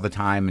defensive all the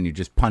time and you're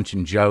just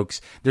punching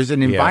jokes. There's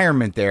an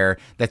environment there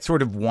that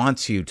sort of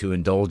wants you to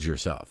indulge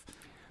yourself.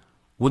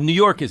 Well, New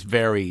York is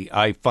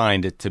I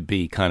find it to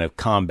be kind of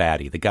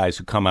combat-y. The guys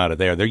who come out of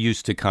there, they're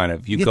used to kind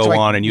of, you go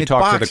on and you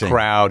talk to the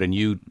crowd and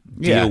you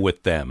deal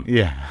with them.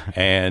 Yeah.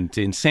 And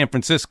in San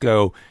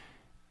Francisco,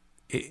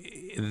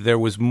 there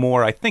was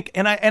more, I think,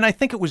 and I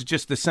think it was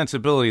just the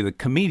sensibility of the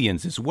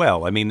comedians as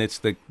well. I mean, it's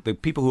the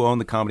people who own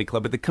the comedy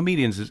club, but the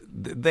comedians,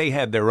 they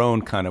had their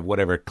own kind of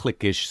whatever,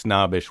 cliquish,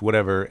 snobbish,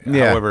 whatever.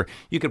 Yeah. However,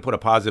 you could put a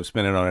positive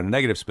spin on it and a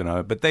negative spin on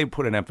it, but they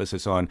put an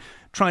emphasis on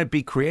trying to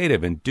be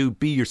creative and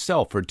be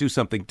yourself or do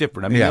something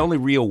different. I mean, the only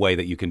real way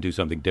that you can do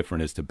something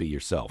different is to be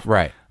yourself.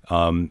 Right.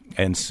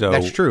 And so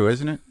that's true,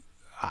 isn't it?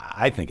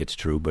 I think it's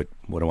true, but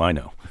what do I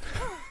know?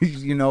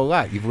 You know a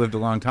lot. You've lived a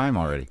long time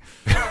already.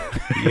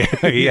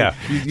 Yeah.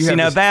 See,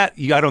 now that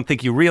I don't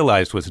think you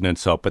realized was an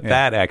insult, but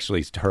that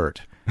actually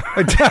hurt.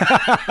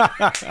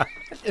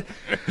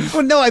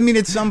 Well, no, I mean,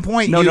 at some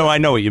point... No, I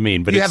know what you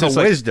mean. But you it's have just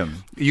a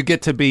wisdom. You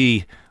get to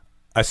be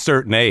a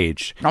certain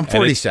age. I'm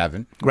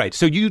 47. Right.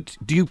 So do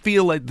you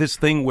feel like this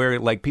thing where,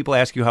 like, people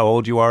ask you how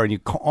old you are and you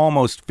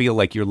almost feel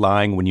like you're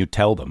lying when you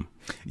tell them?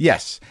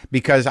 Yes,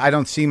 because I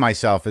don't see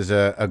myself as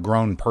a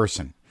grown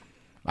person.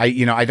 I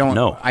don't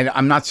know.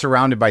 I'm not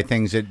surrounded by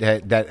things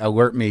that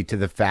alert me to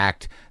the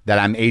fact that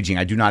I'm aging.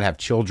 I do not have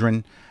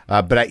children,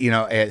 but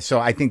so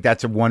I think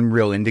that's one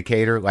real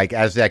indicator. Like,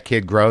 as that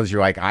kid grows,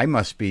 you're like, I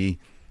must be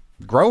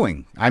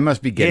growing. I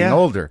must be getting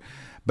older.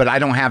 But I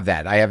don't have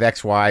that. I have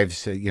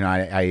ex-wives, and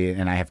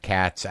I have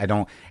cats. I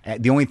don't.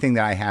 The only thing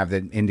that I have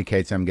that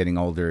indicates I'm getting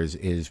older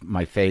is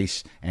my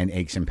face and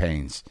aches and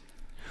pains.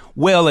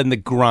 Well, and the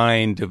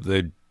grind of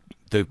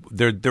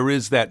there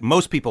is that.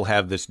 Most people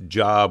have this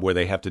job where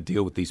they have to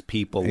deal with these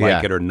people,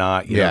 like it or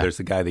not. You know, there's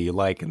the guy that you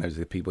like, and there's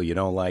the people you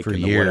don't like, for and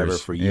years. Whatever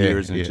for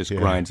years, and it just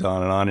grinds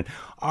on and on. And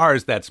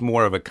ours, that's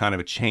more of a kind of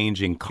a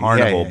changing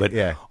carnival. But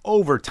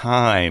over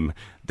time,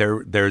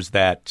 there's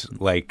that,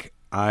 like,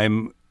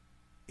 I'm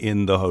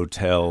in the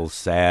hotel,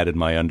 sad in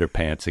my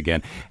underpants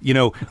again. You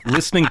know,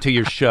 listening to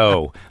your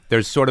show,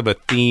 there's sort of a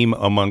theme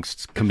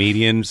amongst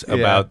comedians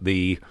about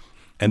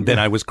and then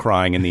I was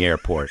crying in the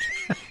airport.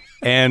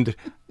 And,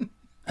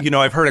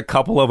 I've heard a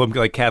couple of them,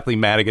 like Kathleen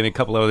Madigan and a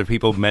couple of other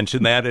people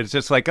mention that. It's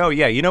just like, oh,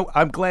 yeah,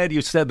 I'm glad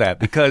you said that,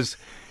 because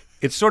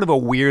it's sort of a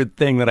weird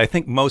thing that I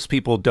think most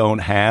people don't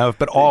have,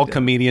 but all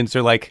comedians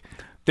are like,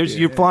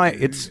 you're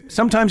flying.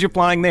 Sometimes you're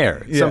flying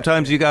there. Yeah.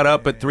 Sometimes you got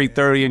up at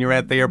 3:30 and you're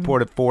at the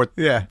airport at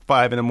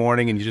 5 in the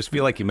morning, and you just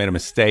feel like you made a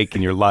mistake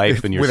in your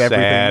life and you're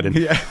sad,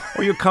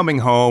 or you're coming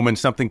home and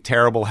something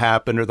terrible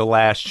happened, or the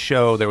last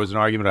show there was an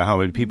argument about how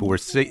many people were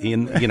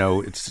sitting.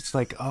 It's just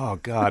like, oh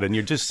God, and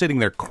you're just sitting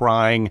there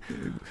crying,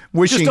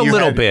 wishing just a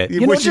little bit,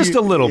 just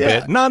a little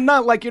yeah. bit.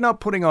 Not like you're not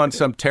putting on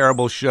some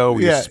terrible show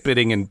where you're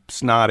spitting and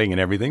snotting and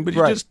everything, but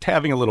you're just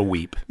having a little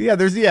weep. Yeah,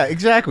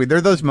 exactly. There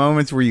are those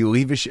moments where you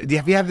leave a show.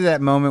 Have you had that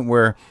moment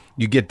where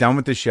you get done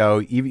with the show,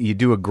 you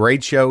do a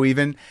great show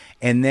even,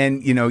 and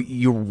then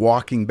you're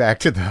walking back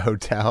to the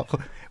hotel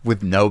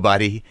with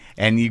nobody,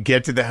 and you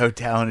get to the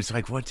hotel and it's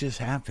like, what just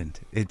happened?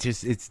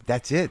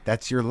 That's it.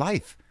 That's your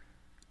life.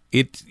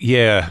 It's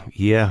the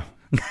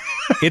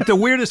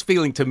weirdest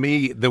feeling to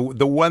me, the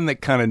one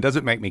that kind of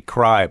doesn't make me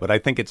cry, but I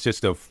think it's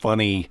just a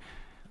funny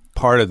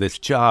part of this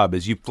job,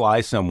 is you fly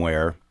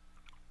somewhere.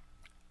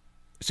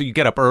 So you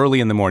get up early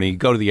in the morning, you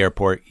go to the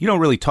airport, you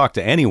don't really talk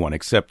to anyone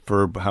except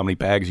for how many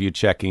bags are you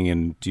checking,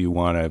 and do you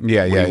want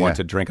to want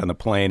to drink on the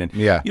plane, and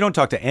you don't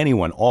talk to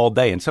anyone all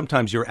day. And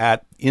sometimes you're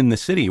in the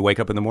city, you wake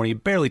up in the morning, you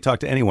barely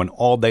talk to anyone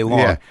all day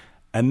long,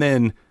 and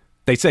then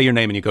they say your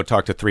name and you go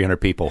talk to 300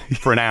 people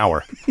for an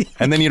hour,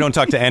 and then you don't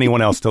talk to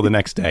anyone else till the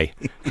next day.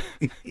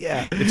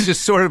 It's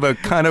just sort of a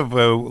kind of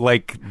a,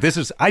 like, this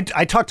is, I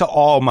talk to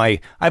I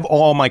have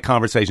all my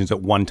conversations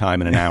at one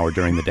time in an hour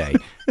during the day,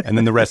 and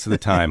then the rest of the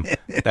time,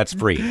 that's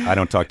free. I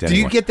don't talk to anyone.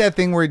 Do you get that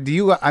thing where,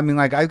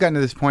 like, I've gotten to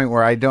this point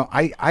where I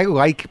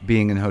like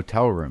being in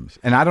hotel rooms,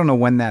 and I don't know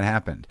when that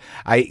happened.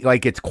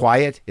 It's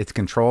quiet, it's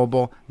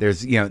controllable,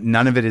 there's,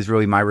 none of it is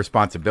really my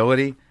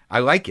responsibility. I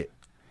like it.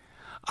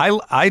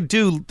 I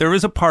do. There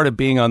is a part of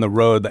being on the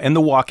road and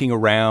the walking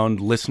around,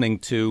 listening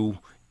to.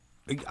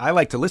 I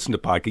like to listen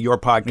to your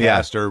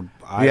podcast, or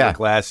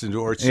eyeglasses,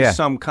 or it's just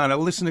some kind of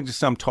listening to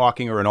some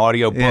talking or an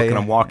audio book, and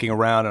I'm walking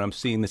around and I'm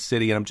seeing the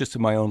city and I'm just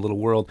in my own little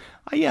world.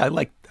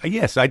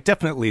 Yes, I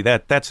definitely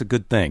that's a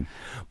good thing.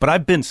 But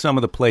I've been some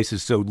of the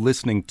places, so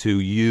listening to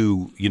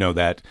you,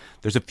 that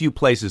there's a few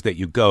places that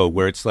you go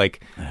where it's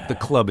like the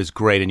club is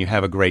great and you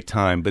have a great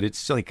time, but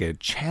it's like a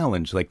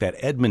challenge, like that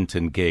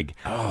Edmonton gig.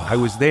 Oh. I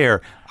was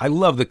there. I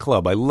love the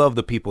club. I love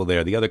the people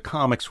there. The other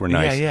comics were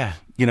nice. Yeah.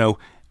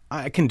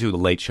 I can do the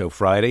Late Show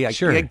Friday. I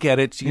get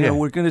it.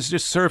 We're going to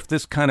just surf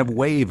this kind of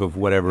wave of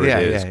whatever it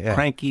is.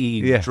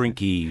 Cranky,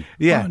 drinky,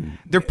 fun.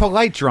 They're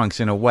polite drunks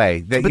in a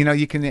way. That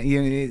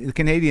the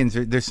Canadians,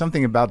 there's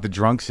something about the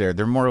drunks there.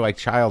 They're more like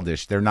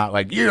childish. They're not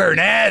like, you're an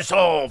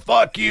asshole,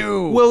 fuck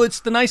you. Well,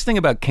 it's the nice thing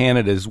about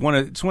Canada is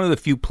it's one of the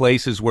few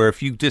places where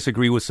if you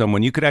disagree with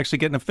someone, you could actually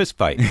get in a fist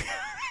fight.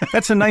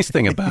 That's a nice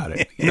thing about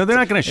it. They're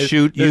not going to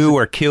shoot you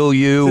or kill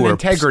you or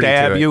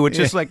stab you. It's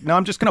just like, no,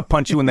 I'm just going to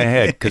punch you in the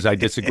head because I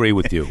disagree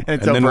with you.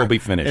 and then we'll be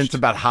finished. And it's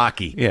about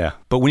hockey. Yeah.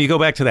 But when you go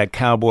back to that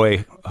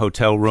cowboy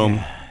hotel room,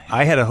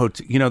 I had a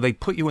hotel, they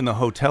put you in the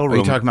hotel room. Are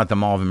you talking about the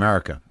Mall of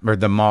America? Or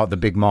the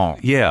big mall?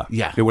 Yeah.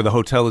 Where the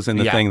hotel is in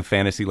the thing, the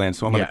Fantasyland.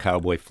 So I'm on the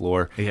cowboy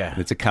floor. Yeah.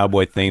 And it's a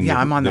cowboy theme. Yeah,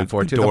 I'm on that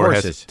floor too. The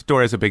horses. The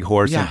door has a big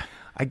horse. Yeah. And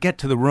I get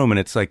to the room and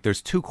it's like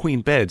there's 2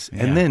 queen beds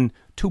and then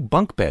 2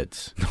 bunk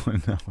beds.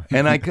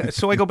 And I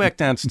go back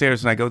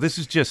downstairs and I go, this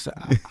is just,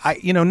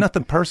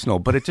 nothing personal,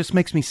 but it just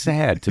makes me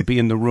sad to be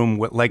in the room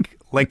with,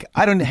 like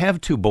I don't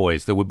have 2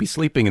 boys that would be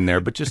sleeping in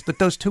there, but just that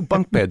those 2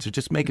 bunk beds are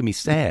just making me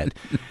sad.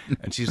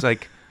 And she's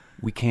like,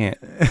 we can't.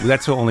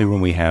 That's the only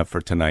room we have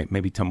for tonight.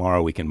 Maybe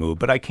tomorrow we can move,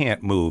 but I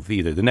can't move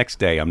either. The next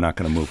day, I'm not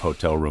going to move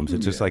hotel rooms.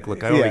 It's just like,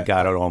 look, I already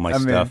got out all my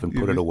stuff and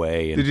put it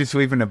away. And, did you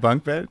sleep in a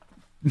bunk bed?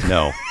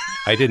 No,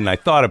 I didn't. I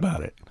thought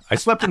about it. I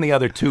slept in the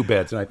other 2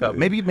 beds, and I thought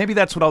maybe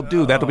that's what I'll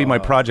do. That'll be my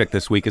project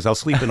this week. Is I'll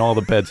sleep in all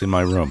the beds in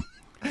my room.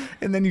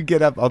 And then you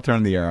get up. I'll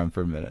turn the air on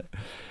for a minute.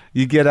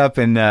 You get up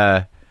and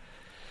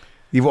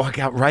you walk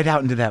right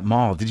out into that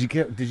mall. Did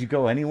you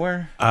go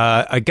anywhere?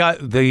 I got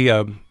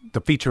the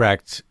feature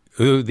act.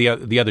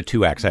 The other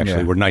 2 acts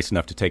actually were nice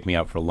enough to take me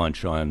out for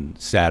lunch on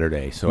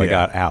Saturday, so I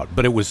got out.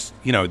 But it was,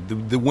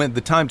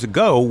 the time to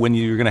go when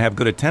you're going to have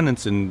good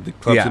attendance and the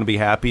club's going to be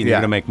happy and you're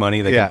going to make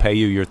money, they can pay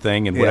you your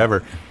thing and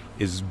whatever,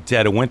 is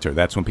dead of winter.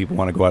 That's when people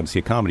want to go out and see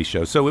a comedy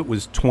show. So it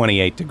was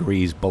 28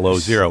 degrees below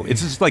zero.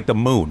 It's just like the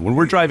moon. When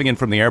we're driving in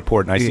from the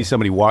airport and I see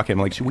somebody walking, I'm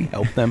like, should we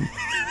help them?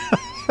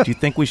 Do you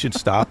think we should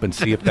stop and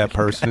see if that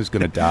person is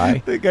going to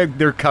die?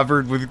 They're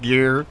covered with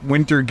gear,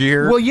 winter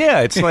gear. Well,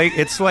 yeah,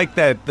 it's like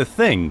that The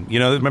Thing.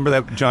 Remember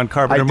that John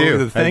Carpenter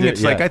movie, The Thing?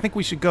 It's like, I think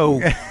we should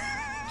go.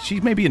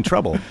 She may be in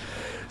trouble.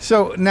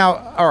 So now,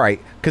 all right,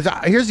 because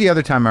here's the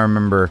other time I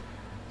remember,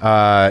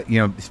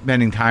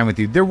 spending time with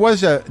you. There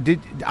was I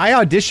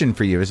auditioned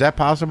for you? Is that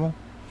possible?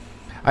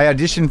 I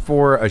auditioned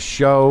for a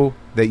show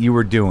that you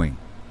were doing.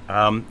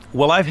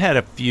 Well, I've had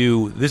a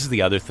few. This is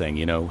the other thing.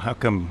 How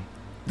come?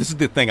 This is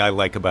the thing I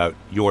like about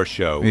your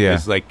show.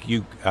 Is like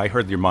I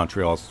heard your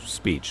Montreal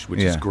speech,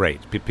 which is great.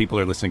 People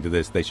are listening to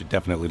this. They should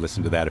definitely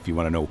listen to that if you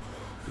want to know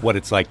what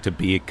it's like to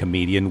be a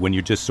comedian when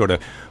you're just sort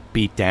of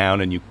beat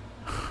down and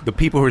the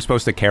people who are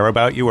supposed to care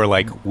about you are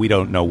like, we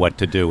don't know what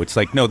to do. It's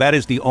like, no, that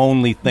is the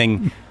only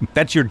thing.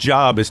 That's your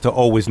job, is to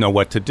always know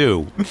what to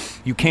do.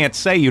 You can't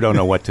say you don't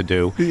know what to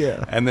do.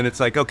 And then it's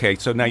like, okay,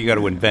 so now you got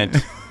to invent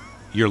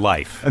your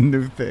life. A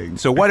new thing.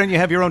 So why don't you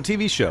have your own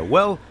TV show?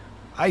 Well,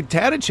 I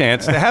had a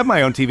chance to have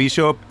my own TV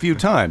show a few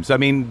times. I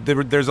mean,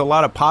 there's a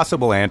lot of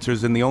possible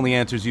answers, and the only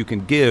answers you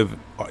can give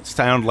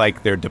sound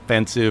like they're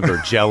defensive or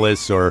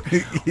jealous or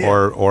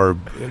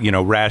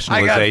rationalizations.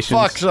 I got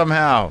fucked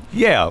somehow.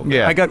 Yeah.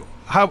 I got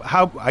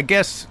how. I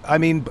guess. I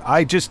mean,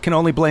 I just can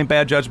only blame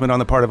bad judgment on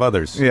the part of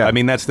others. Yeah. I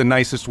mean, that's the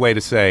nicest way to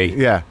say.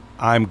 Yeah.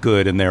 I'm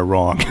good and they're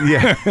wrong.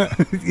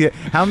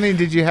 How many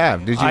did you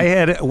have? I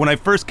had, when I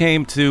first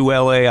came to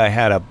LA,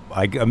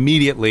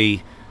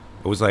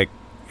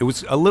 it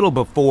was a little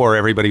before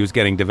everybody was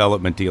getting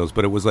development deals,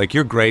 but it was like,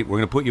 you're great, we're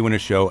going to put you in a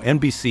show.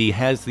 NBC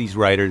has these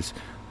writers.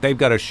 They've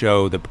got a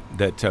show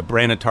that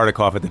Brandon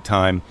Tartikoff at the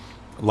time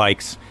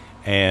likes,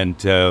 and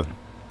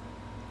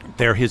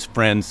they're his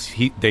friends.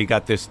 They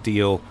got this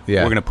deal.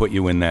 We're going to put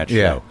you in that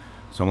show.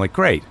 So I'm like,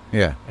 great.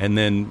 Yeah. And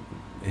then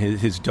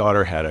his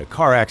daughter had a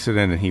car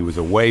accident, and he was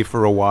away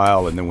for a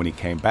while, and then when he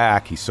came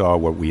back, he saw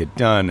what we had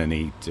done, and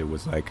it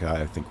was like,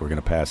 I think we're going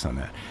to pass on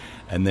that.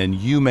 And then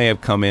you may have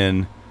come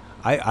in.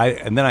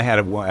 And then I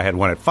had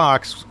one at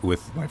Fox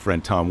with my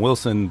friend Tom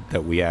Wilson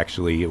that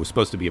it was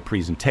supposed to be a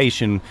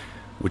presentation,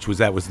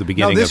 that was the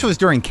beginning. No, this was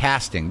during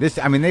casting.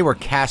 They were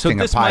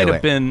casting a pilot. So this might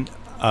have been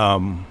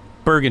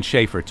Berg and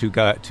Schaefer,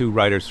 two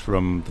writers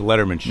from the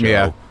Letterman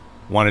show,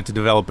 wanted to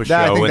develop a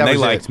show, and they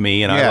liked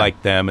me, and I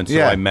liked them, and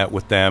so I met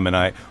with them,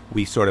 and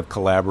we sort of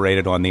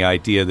collaborated on the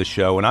idea of the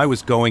show, and I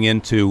was going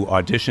into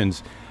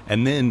auditions,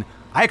 and then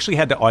I actually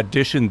had to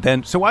audition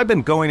then. So I've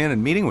been going in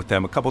and meeting with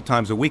them a couple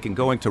times a week and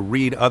going to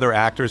read other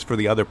actors for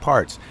the other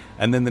parts.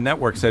 And then the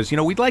network says,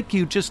 we'd like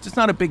you it's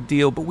not a big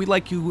deal, but we'd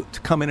like you to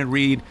come in and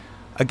read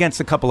against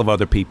a couple of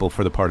other people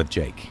for the part of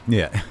Jake.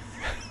 Yeah.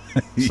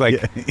 It's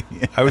like,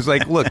 I was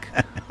like, look,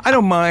 I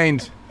don't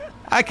mind.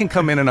 I can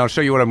come in and I'll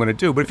show you what I'm going to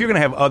do. But if you're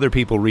going to have other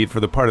people read for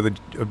the part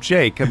of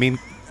Jake, I mean,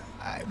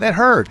 that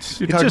hurts.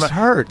 It just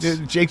hurts.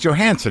 Jake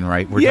Johannsen,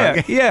 right?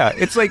 Yeah.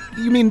 It's like,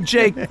 you mean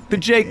Jake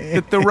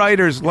that the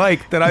writers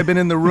like, that I've been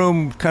in the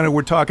room, kind of,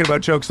 we're talking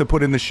about jokes to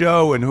put in the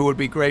show and who would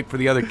be great for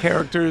the other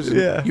characters.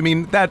 Yeah. You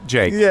mean that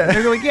Jake? Yeah. And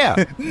they're like,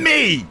 yeah.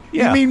 Me.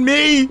 Yeah. You mean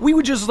me? We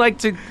would just like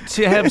to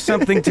have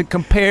something to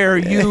compare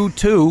you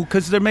to,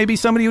 because there may be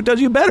somebody who does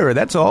you better.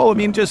 That's all. I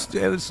mean,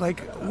 it's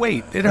like,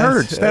 wait, it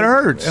hurts. That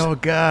hurts. Oh,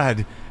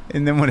 God.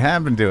 And then what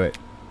happened to it?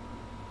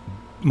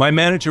 My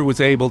manager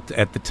was able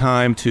at the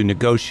time to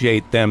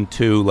negotiate them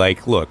to,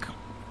 like, look,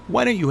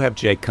 why don't you have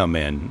Jake come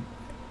in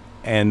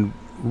and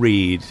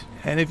read,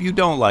 and if you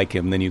don't like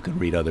him, then you can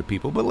read other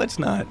people, but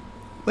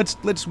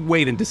let's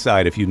wait and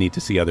decide if you need to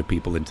see other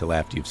people until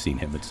after you've seen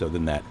him. And so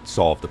then that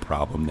solved the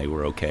problem. They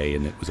were okay,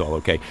 and it was all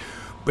okay.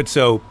 But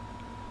so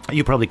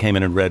you probably came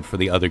in and read for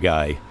the other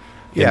guy.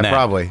 Yeah,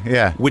 probably.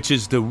 Yeah. Which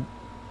is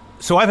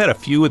so I've had a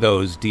few of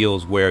those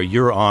deals where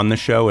you're on the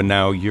show and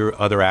now your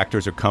other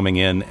actors are coming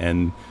in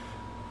and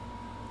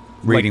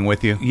reading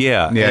with you.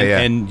 Yeah.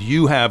 And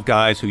you have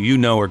guys who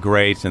are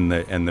great and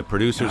the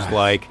producers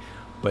like,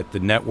 but the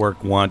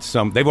network wants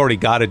they've already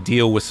got a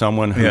deal with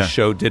someone whose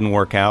show didn't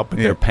work out, but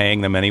they're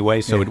paying them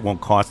anyway, so it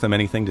won't cost them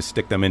anything to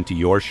stick them into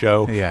your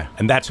show. Yeah.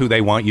 And that's who they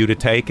want you to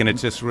take, and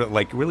it's just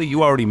like, really,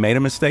 you already made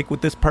a mistake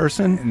with this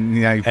person?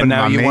 Yeah, and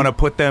now you want to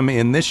put them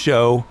in this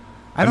show.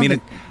 I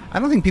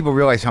don't think people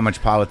realize how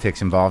much politics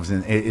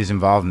is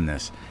involved in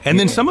this. And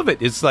then some of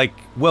it is like,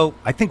 well,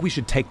 I think we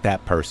should take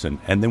that person,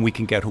 and then we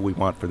can get who we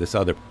want for this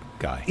other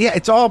guy. Yeah,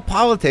 it's all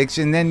politics,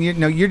 and then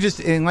you're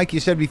just, and like you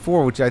said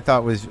before, which I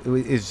thought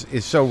is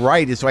so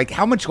right. It's like,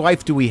 how much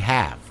life do we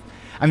have?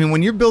 I mean,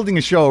 when you're building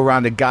a show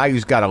around a guy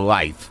who's got a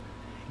life,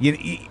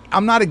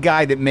 I'm not a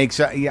guy that makes.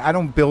 I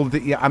don't build.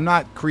 I'm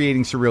not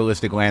creating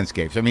surrealistic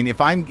landscapes. I mean,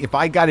 if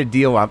I got a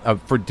deal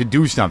to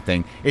do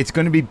something, it's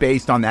going to be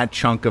based on that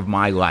chunk of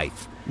my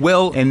life.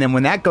 Well, and then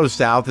when that goes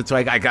south, it's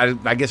like I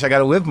guess I got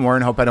to live more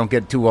and hope I don't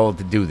get too old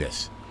to do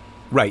this.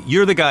 Right,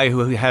 you're the guy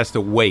who has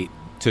to wait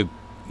to.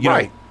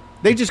 Right.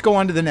 They just go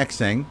on to the next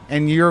thing,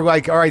 and you're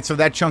like, all right, so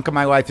that chunk of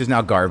my life is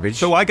now garbage.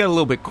 So I got a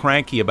little bit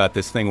cranky about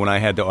this thing when I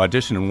had to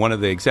audition, and one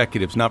of the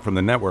executives, not from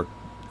the network,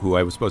 who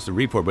I was supposed to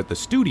read for, but the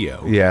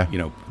studio,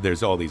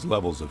 there's all these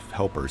levels of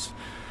helpers,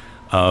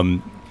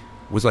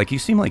 was like, you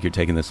seem like you're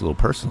taking this a little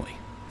personally.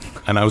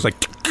 And I was like,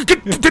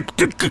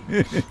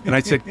 and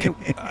I said,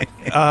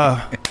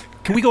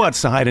 can we go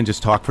outside and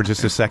just talk for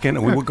just a second?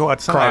 And we would go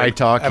outside. Cry,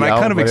 talk, and I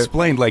kind of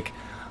explained, like,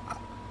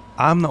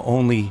 I'm the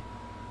only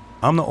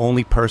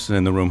person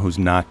in the room who's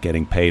not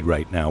getting paid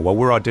right now. While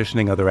we're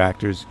auditioning other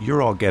actors,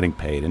 you're all getting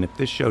paid. And if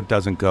this show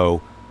doesn't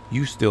go,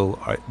 you still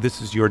are,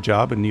 this is your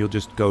job, and you'll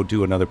just go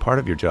do another part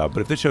of your job.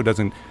 But if this show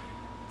doesn't,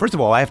 first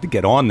of all, I have to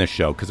get on this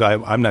show because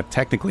I'm not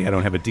technically, I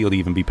don't have a deal to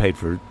even be paid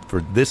for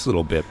this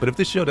little bit. But if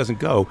this show doesn't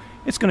go,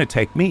 it's going to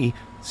take me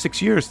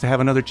 6 years to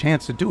have another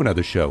chance to do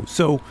another show.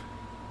 So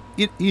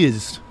it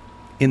is,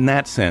 in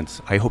that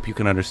sense, I hope you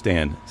can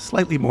understand,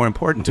 slightly more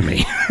important to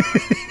me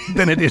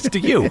than it is to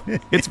you.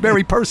 It's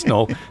very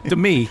personal to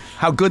me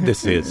how good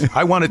this is.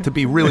 I want it to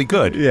be really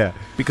good. Yeah.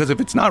 Because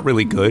if it's not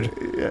really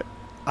good,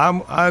 I'm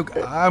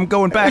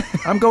going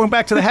back. I'm going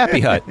back to the Happy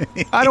Hut.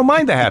 I don't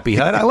mind the Happy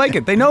Hut. I like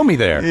it. They know me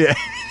there. Yeah.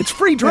 It's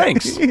free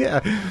drinks.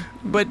 Yeah.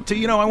 But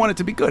I want it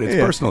to be good. It's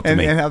personal to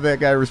me. And how that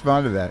guy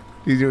responded to that?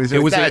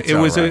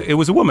 It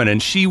was a woman,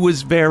 and she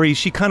was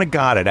she kind of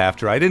got it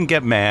after. I didn't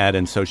get mad,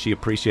 and so she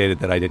appreciated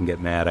that I didn't get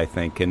mad, I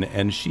think.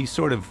 And she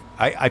sort of,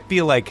 I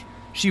feel like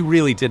she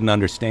really didn't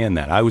understand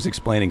that. I was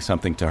explaining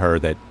something to her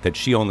that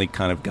she only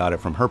kind of got it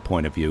from her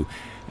point of view.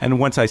 And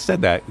once I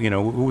said that, it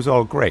was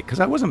all great because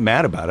I wasn't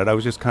mad about it. I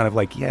was just kind of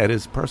like, yeah, it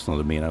is personal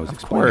to me, and I was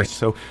explaining it.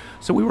 So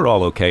we were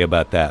all okay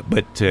about that.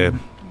 But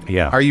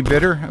yeah, are you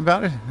bitter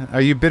about it?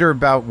 Are you bitter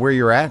about where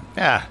you're at?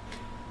 Yeah,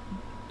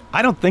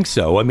 I don't think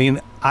so. I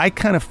mean, I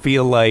kind of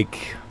feel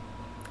like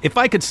if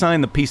I could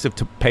sign the piece of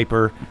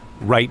paper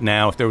right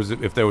now, if there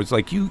was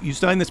like you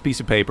sign this piece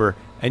of paper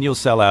and you'll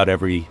sell out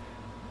every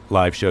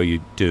live show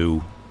you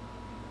do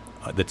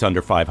that's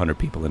under 500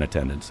 people in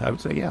attendance, I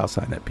would say, yeah, I'll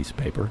sign that piece of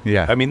paper.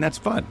 Yeah. I mean, that's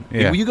fun.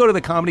 Yeah. You go to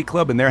the comedy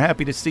club and they're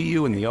happy to see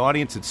you, and the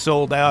audience, it's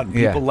sold out, and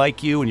people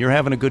like you, and you're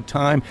having a good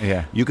time.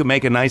 Yeah. You can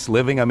make a nice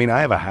living. I mean,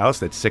 I have a house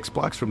that's 6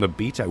 blocks from the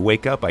beach. I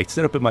wake up, I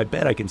sit up in my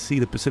bed, I can see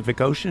the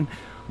Pacific Ocean.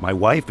 My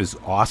wife is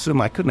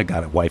awesome. I couldn't have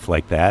got a wife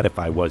like that if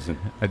I wasn't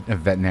a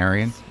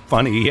veterinarian.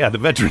 Funny, yeah, the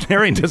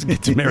veterinarian doesn't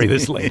get to marry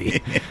this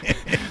lady.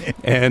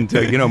 And,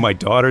 my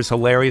daughter's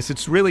hilarious.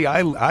 It's really,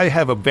 I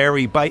have a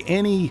very,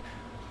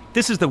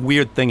 this is the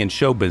weird thing in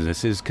show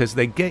business is because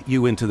they get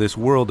you into this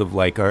world of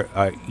like,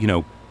 I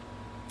know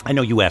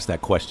you asked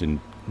that question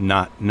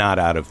not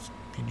out of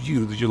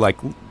you. You're like,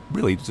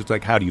 really just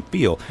like, how do you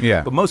feel?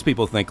 Yeah. But most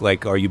people think,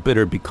 like, are you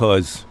bitter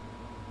because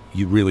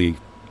you really,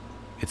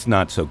 it's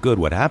not so good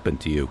what happened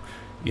to you?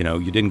 You know,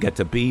 you didn't get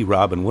to be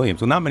Robin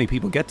Williams. Well, not many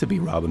people get to be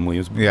Robin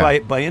Williams. Yeah.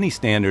 By any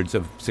standards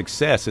of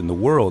success in the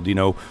world, you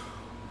know,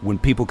 when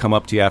people come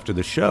up to you after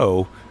the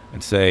show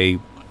and say,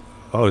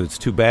 oh, it's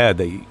too bad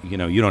that, you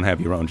know, you don't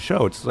have your own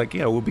show. It's like,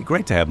 yeah, it would be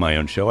great to have my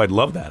own show. I'd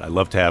love that. I'd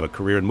love to have a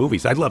career in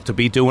movies. I'd love to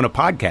be doing a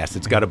podcast.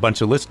 It's got a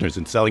bunch of listeners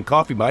and selling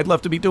coffee. I'd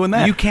love to be doing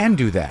that. You can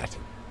do that.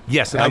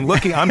 Yes, and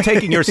I'm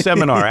taking your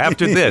seminar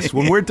after this.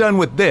 When we're done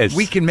with this,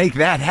 We can make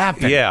that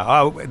happen.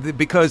 yeah,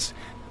 because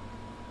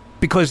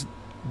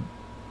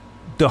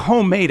the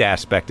homemade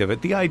aspect of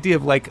it, the idea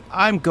of, like,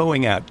 I'm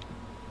going out.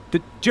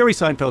 The Jerry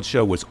Seinfeld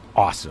show was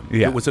awesome.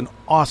 Yeah. It was an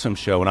awesome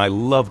show, and I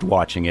loved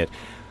watching it.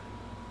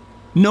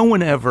 No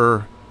one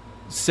ever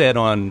said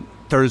on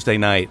Thursday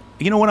night,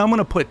 you know what, I'm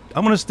going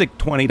to stick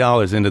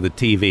 $20 into the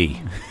TV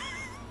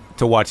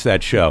to watch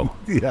that show.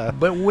 Yeah.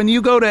 But when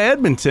you go to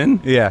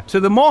Edmonton, Yeah. to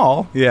the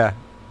mall, Yeah.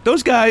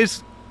 those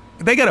guys,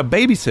 they got a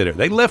babysitter.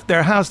 They left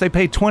their house. They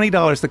paid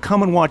 $20 to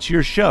come and watch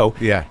your show.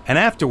 Yeah. And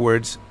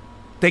afterwards,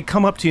 they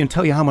come up to you and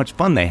tell you how much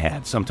fun they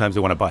had. Sometimes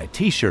they want to buy a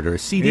T-shirt or a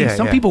CD. Yeah,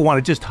 Some yeah. people want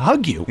to just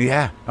hug you.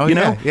 Yeah. Oh, you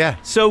yeah. know? Yeah.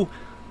 So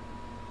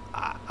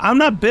I'm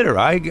not bitter.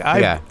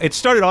 Yeah. It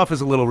started off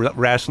as a little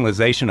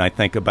rationalization, I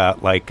think,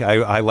 about, like,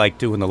 I like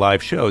doing the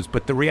live shows.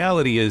 But the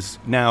reality is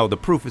now the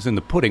proof is in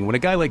the pudding. When a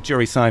guy like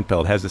Jerry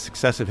Seinfeld has the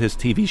success of his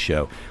TV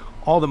show,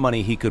 all the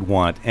money he could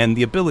want, and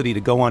the ability to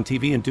go on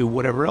TV and do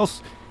whatever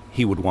else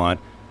he would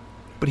want,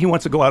 but he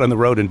wants to go out on the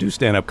road and do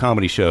stand-up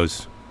comedy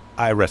shows,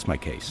 I rest my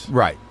case.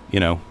 Right. You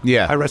know?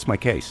 Yeah. I rest my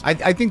case.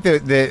 I think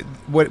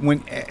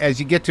when as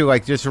you get to,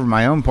 like, just from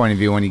my own point of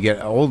view, when you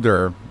get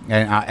older,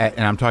 and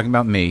I'm talking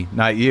about me,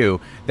 not you,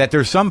 that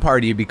there's some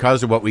part of you,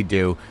 because of what we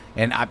do,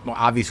 and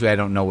obviously I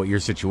don't know what your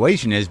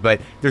situation is,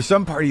 but there's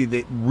some part of you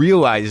that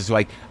realizes,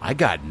 like, I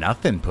got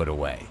nothing put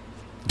away.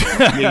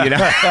 You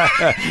know?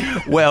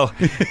 Well,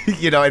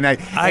 You know, and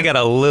I got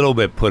a little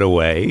bit put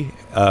away.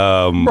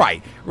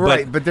 Right.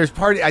 But there's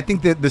I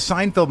think that the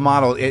Seinfeld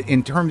model,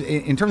 in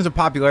terms of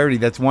popularity,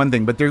 that's one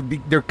thing. But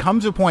there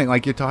comes a point,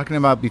 like you're talking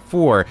about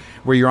before,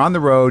 where you're on the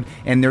road,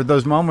 and there are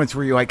those moments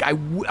where you're like,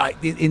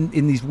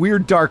 in these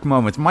weird dark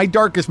moments. My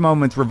darkest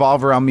moments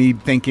revolve around me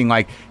thinking,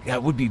 like, yeah,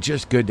 it would be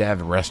just good to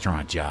have a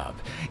restaurant job.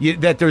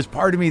 That there's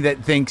part of me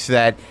that thinks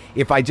that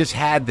if I just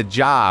had the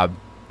job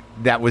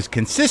that was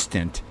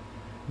consistent,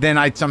 then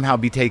I'd somehow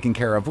be taken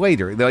care of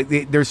later.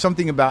 There's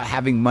something about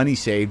having money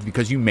saved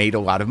because you made a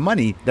lot of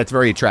money that's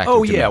very attractive.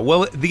 Oh, to yeah. me.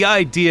 Well, the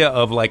idea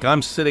of, like,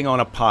 I'm sitting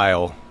on a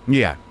pile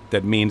Yeah.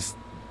 that means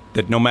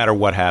that no matter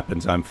what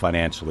happens, I'm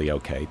financially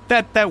okay.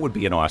 That would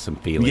be an awesome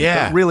feeling.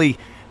 Yeah. But really,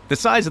 the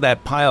size of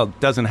that pile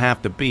doesn't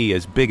have to be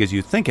as big as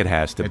you think it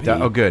has to be.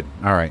 Oh, good.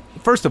 All right.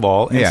 First of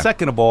all. And Yeah.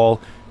 second of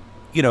all,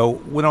 you know,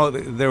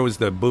 when there was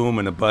the boom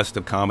and the bust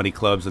of comedy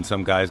clubs, and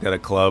some guy's got a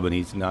club, and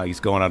he's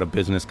going out of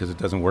business because it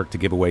doesn't work to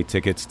give away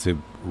tickets to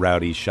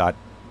rowdy shot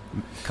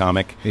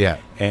comic. Yeah.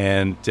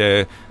 And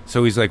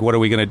so he's like, what are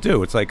we going to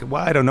do? It's like,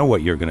 well, I don't know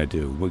what you're going to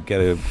do. We'll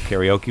get a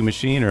karaoke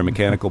machine or a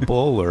mechanical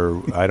bull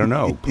or, I don't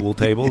know, pool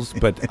tables.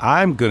 But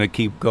I'm going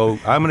to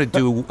I'm going to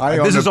do,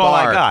 this is all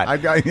I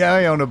got.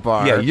 I own a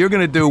bar. Yeah, you're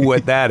going to do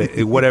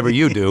whatever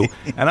you do,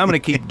 and I'm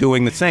going to keep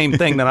doing the same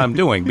thing that I'm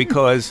doing,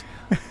 because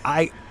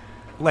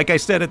like I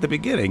said at the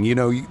beginning, you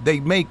know, they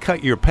may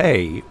cut your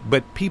pay,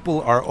 but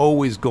people are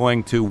always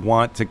going to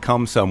want to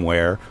come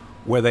somewhere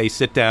where they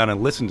sit down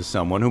and listen to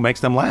someone who makes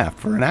them laugh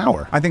for an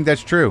hour. I think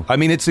that's true. I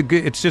mean, it's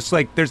just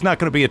like, there's not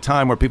going to be a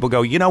time where people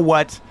go, you know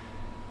what?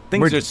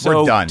 Things are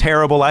so done.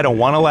 terrible, I don't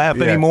want to laugh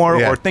Yeah, anymore,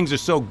 yeah. or things are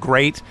so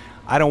great,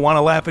 I don't want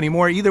to laugh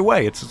anymore. Either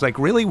way, it's just like,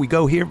 really, we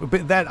go here?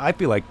 But that, I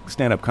feel like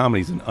stand-up comedy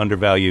is an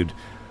undervalued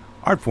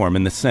art form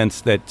in the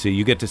sense that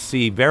you get to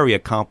see very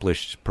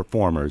accomplished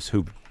performers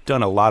who've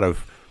done a lot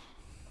of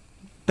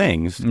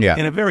things in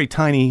a very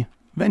tiny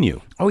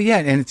venue. Oh yeah,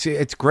 and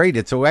it's great.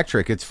 It's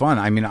electric. It's fun.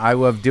 I mean, I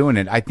love doing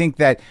it. I think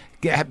that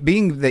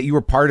being that you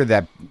were part of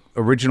that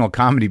original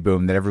comedy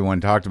boom that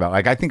everyone talked about,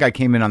 like, I think I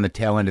came in on the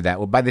tail end of that.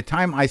 Well, by the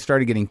time I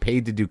started getting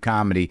paid to do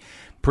comedy,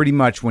 pretty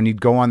much when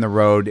you'd go on the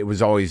road, it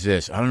was always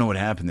this: I don't know what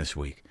happened this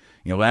week.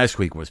 You know, last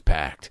week was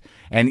packed,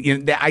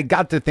 and I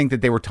got to think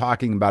that they were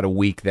talking about a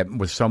week that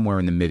was somewhere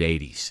in the mid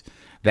 '80s.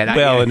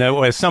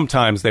 And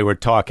sometimes they were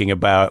talking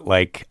about,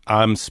 like,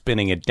 I'm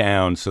spinning it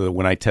down so that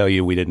when I tell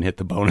you we didn't hit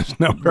the bonus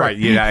number, right?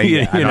 You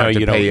don't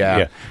pay out.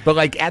 Yeah. But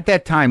like at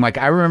that time, like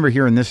I remember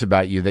hearing this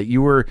about you, that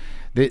you were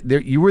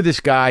this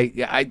guy.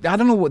 I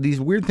don't know what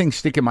these weird things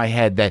stick in my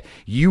head, that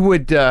you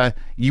would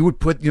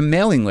put your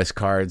mailing list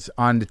cards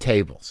on the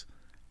tables.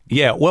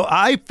 Yeah. Well,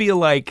 I feel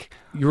like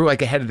you were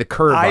like ahead of the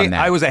curve on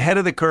that. I was ahead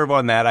of the curve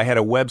on that. I had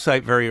a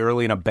website very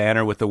early and a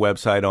banner with the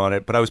website on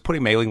it, but I was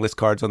putting mailing list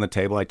cards on the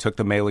table. I took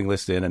the mailing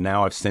list in, and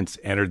now I've since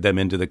entered them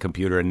into the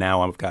computer, and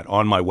now I've got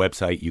on my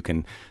website, you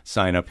can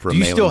sign up for a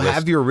mailing list. Do you still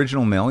have your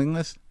original mailing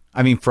list?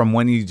 I mean, from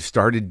when you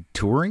started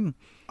touring?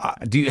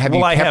 Do you have? Well,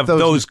 you I kept have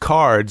those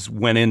cards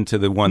went into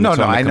the one that's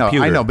on the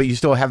computer. I know, but you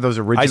still have those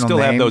original. I still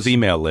names? have those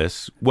email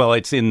lists. Well,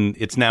 it's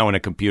now in a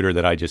computer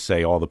that I just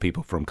say all the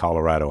people from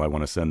Colorado. I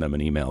want to send them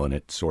an email, and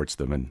it sorts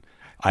them. And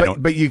I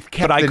don't. But you've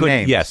kept the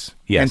names. Yes,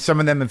 and some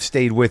of them have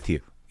stayed with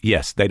you.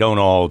 Yes, they don't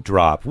all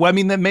drop. Well, I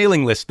mean, the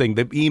mailing list thing,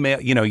 the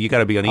email, you got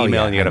to be on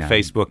email and you got to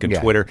Facebook and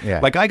Twitter. Yeah.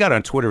 Like I got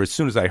on Twitter as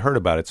soon as I heard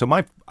about it. So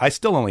I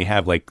still only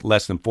have like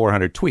less than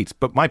 400 tweets.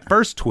 But my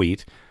first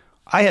tweet,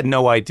 I had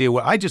no idea.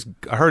 I just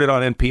heard it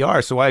on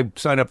NPR, so I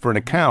signed up for an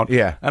account.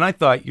 Yeah. And I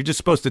thought you're just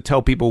supposed to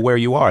tell people where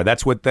you are.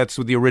 That's what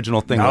the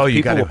original thing was.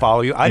 People will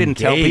follow you. I didn't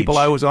tell people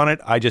I was on it.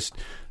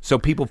 So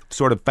people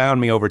sort of found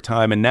me over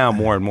time, and now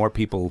more and more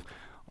people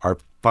are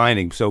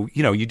finding. So,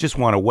 you just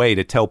want a way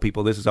to tell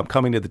people I'm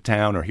coming to the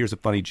town, or here's a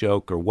funny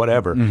joke or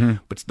whatever. Mm-hmm.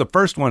 But the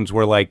first ones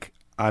were like,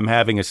 I'm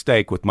having a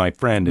steak with my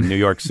friend in New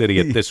York City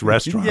at this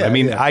restaurant.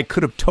 I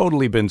could have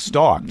totally been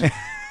stalked.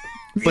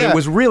 But it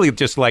was really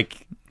just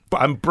like,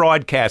 I'm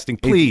broadcasting,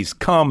 please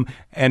come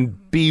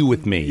and be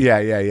with me.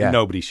 Yeah.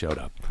 Nobody showed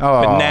up.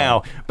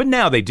 Oh. But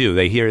now they do.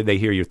 They hear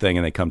your thing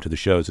and they come to the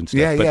shows and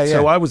stuff.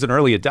 So I was an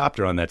early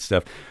adopter on that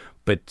stuff.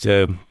 But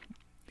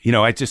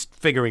I just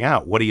figuring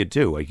out, what do? You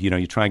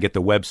try and get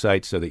the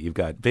website so that you've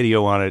got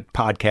video on it,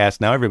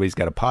 podcast. Now everybody's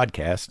got a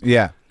podcast.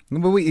 Yeah.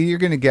 Well, you're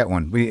going to get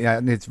one.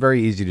 It's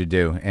very easy to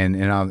do,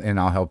 and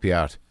I'll help you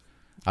out.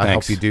 I'll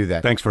help you do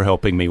that. Thanks for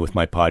helping me with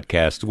my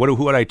podcast.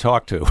 Who would I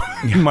talk to?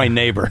 My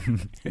neighbor.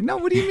 No,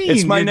 what do you mean?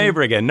 It's my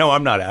neighbor again. No,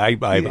 I'm not.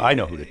 I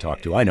know who to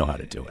talk to. I know how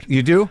to do it.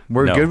 You do?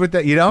 We're good with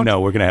that? You don't?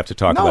 No, we're going to have to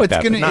talk about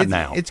that, but not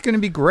now. It's going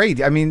to be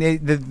great. I mean,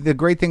 the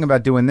great thing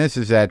about doing this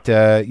is that,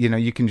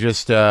 you can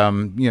just,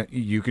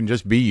 you can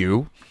just be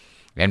you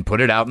and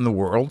put it out in the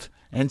world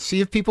and see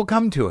if people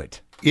come to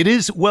it. It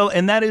is, well,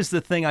 and that is the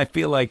thing I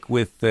feel like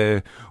with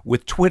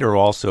Twitter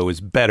also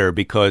is better,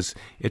 because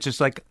it's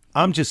just like,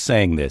 I'm just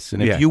saying this,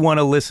 and if you want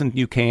to listen,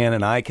 you can,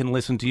 and I can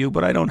listen to you,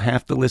 but I don't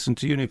have to listen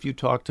to you. And if you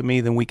talk to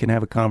me, then we can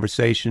have a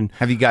conversation.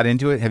 Have you got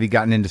into it? Have you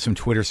gotten into some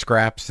Twitter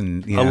scraps?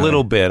 And a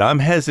little bit. I'm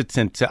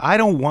hesitant to.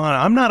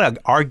 I'm not an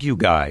argue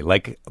guy.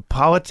 Like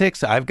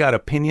politics, I've got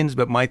opinions,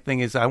 but my thing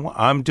is,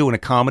 I'm doing a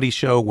comedy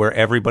show where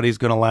everybody's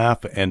going to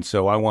laugh, and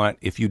so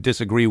if you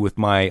disagree with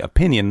my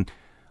opinion,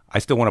 I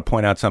still want to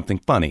point out something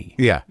funny.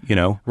 Yeah,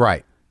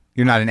 right.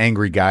 You're not an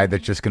angry guy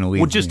that's just going to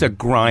leave. Well, just a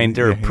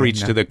grinder,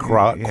 preach to the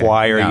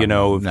choir.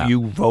 If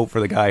you vote for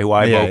the guy who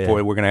I vote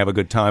for, we're going to have a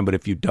good time. But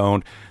if you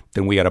don't,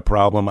 then we got a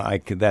problem.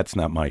 That's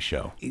not my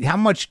show. How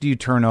much do you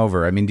turn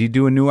over? I mean, do you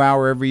do a new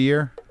hour every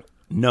year?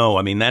 No,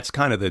 I mean, that's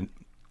kind of the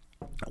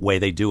way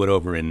they do it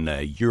over in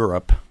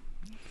Europe.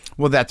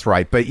 Well, that's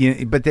right, but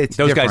it's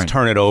those different. guys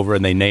turn it over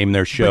and they name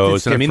their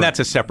shows. And I mean, that's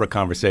a separate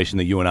conversation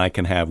that you and I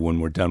can have when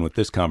we're done with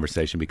this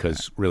conversation,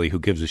 because really, who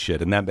gives a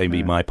shit? And that may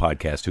be my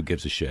podcast. Who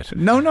gives a shit?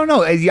 No.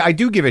 I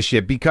do give a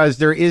shit, because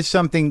there is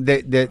something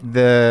that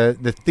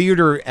the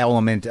theater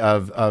element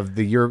of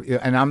the Europe,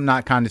 and I'm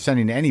not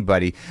condescending to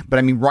anybody, but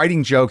I mean,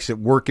 writing jokes that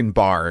work in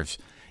bars,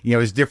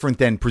 is different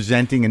than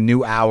presenting a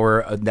new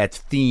hour that's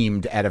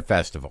themed at a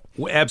festival.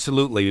 Well,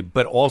 absolutely.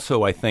 But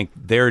also, I think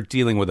they're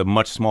dealing with a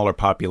much smaller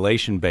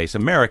population base.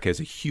 America is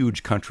a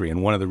huge country,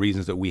 and one of the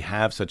reasons that we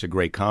have such a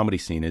great comedy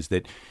scene is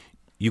that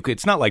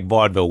it's not like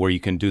vaudeville where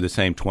you can do the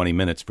same 20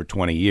 minutes for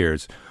 20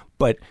 years,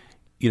 but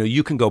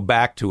you can go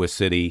back to a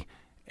city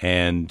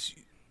and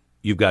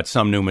you've got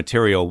some new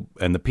material,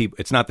 and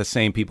it's not the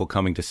same people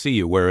coming to see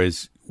you,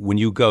 whereas when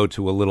you go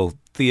to a little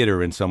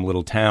theater in some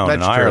little town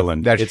in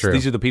Ireland, true.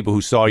 These are the people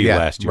who saw you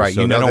last year, right.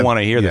 So they don't want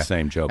to hear the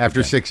same joke.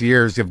 After 6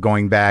 years of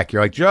going back,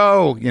 you're like,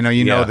 Joe,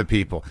 know the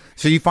people.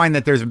 So you find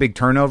that there's a big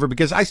turnover,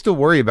 because I still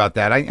worry about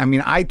that. I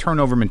mean, I turn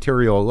over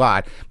material a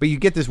lot, but you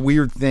get this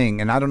weird thing,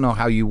 and I don't know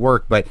how you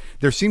work, but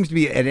there seems to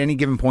be, at any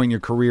given point in your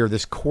career,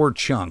 this core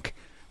chunk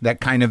that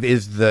kind of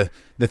is the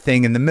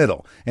thing in the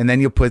middle, and then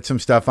you'll put some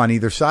stuff on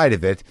either side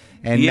of it,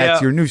 and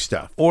that's your new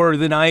stuff. Or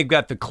then I've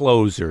got the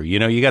closer.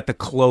 You got the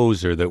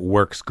closer that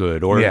works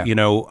good. Or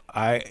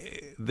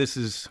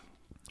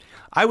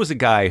I was a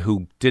guy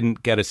who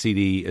didn't get a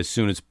CD as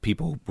soon as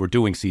people were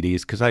doing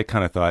CDs, because I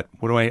kind of thought,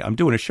 I'm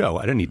doing a show.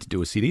 I don't need to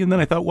do a CD. And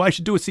then I thought, well, I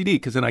should do a CD,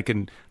 because then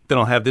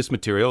I'll have this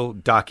material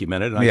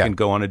documented, and I can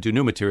go on and do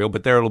new material.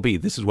 But there it'll be.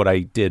 This is what I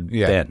did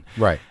then.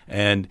 Right.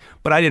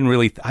 But I didn't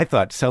really. I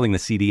thought selling the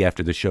CD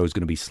after the show is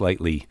going to be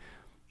slightly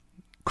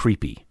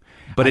creepy.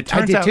 But it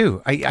turns out,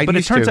 too.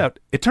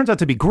 It turns out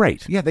to be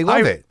great. Yeah, they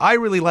love it. I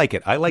really like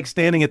it. I like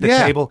standing at the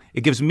table.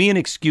 It gives me an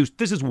excuse.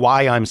 This is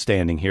why I'm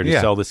standing here, to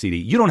sell the CD.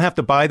 You don't have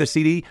to buy the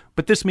CD,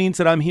 but this means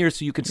that I'm here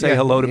so you can say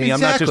hello to me. I'm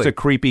not just a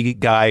creepy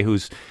guy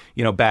who's,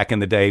 back in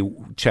the day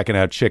checking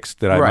out chicks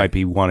that I might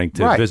be wanting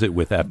to visit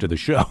with after the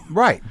show.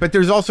 Right. But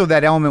there's also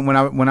that element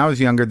when I was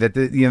younger that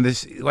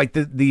this, like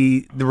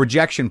the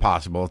rejection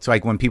possible. It's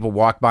like when people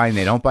walk by and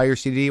they don't buy your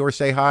CD or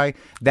say hi.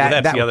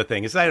 That's the other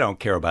thing, is I don't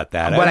care about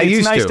that. But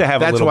it's nice to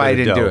have That's a little why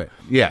bit I didn't of dough. do it.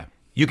 Yeah.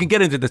 You can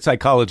get into the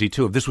psychology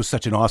too. If this was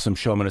such an awesome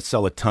show, I'm going to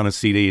sell a ton of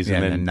CDs,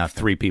 and then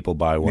 3 people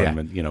buy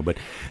one. Yeah. But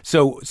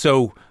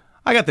so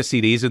I got the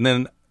CDs, and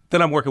then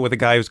I'm working with a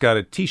guy who's got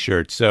a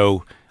T-shirt.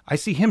 So I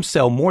see him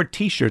sell more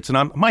T-shirts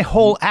than my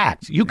whole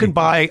act. You can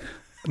buy,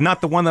 not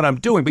the one that I'm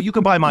doing, but you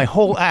can buy my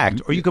whole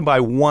act, or you can buy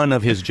one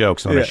of his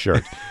jokes on a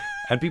shirt.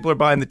 And people are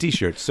buying the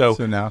T-shirts. So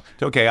now,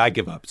 okay, I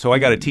give up. So I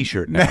got a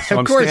T-shirt now. So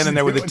I'm standing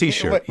there with a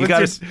T-shirt.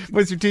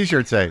 What's your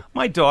T-shirt say?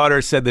 My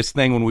daughter said this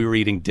thing when we were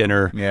eating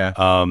dinner.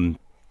 Yeah.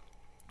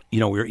 We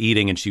were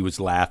eating and she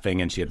was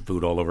laughing and she had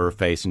food all over her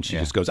face and she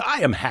just goes, "I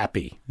am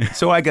happy."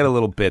 So I got a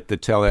little bit to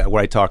tell her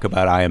where I talk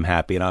about I am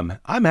happy, and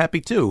I'm happy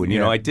too. And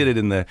I did it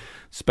in the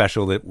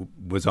special that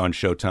was on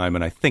Showtime,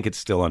 and I think it's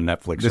still on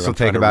Netflix. This will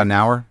take about an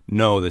hour?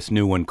 No, this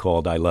new one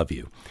called I Love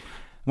You.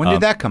 When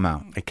did that come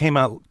out? It came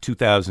out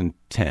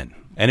 2010.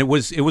 And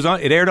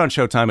it aired on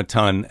Showtime a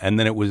ton, and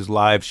then it was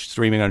live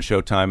streaming on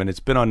Showtime, and it's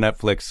been on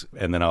Netflix,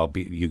 and then you'll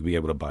be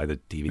able to buy the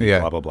DVD,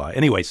 blah, blah, blah.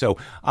 Anyway, so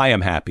I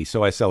am happy.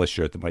 So I sell a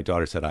shirt that my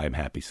daughter said I am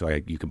happy. So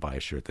you can buy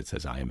a shirt that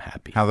says I am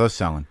happy. How are those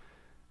selling?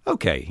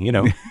 Okay,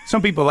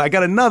 some people, I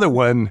got another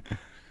one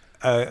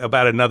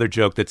about another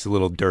joke that's a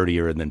little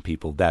dirtier, and then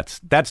people, that's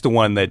the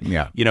one that,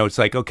 it's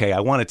like, okay, I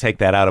want to take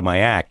that out of my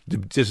act.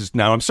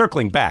 Now I'm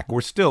circling back.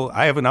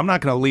 I'm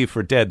not going to leave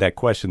for dead that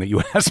question that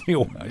you asked me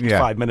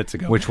 5 minutes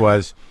ago. Which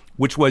was,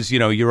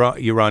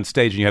 you're on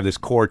stage and you have this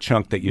core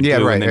chunk that you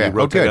do, and then you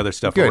rotate other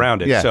stuff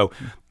around it. Yeah. So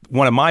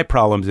one of my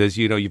problems is,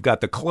 you've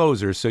got the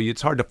closer, so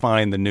it's hard to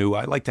find the new.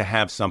 I like to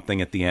have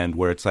something at the end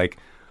where it's like,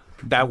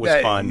 that was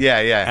fun.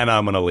 And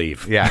I'm going to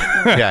leave.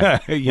 Yeah.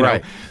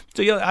 Right.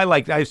 So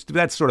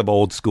that's sort of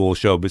old school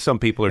show, but some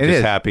people are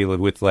just happy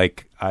with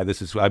like,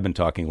 I've been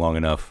talking long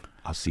enough.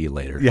 I'll see you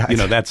later. Yeah.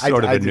 That's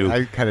sort of the new.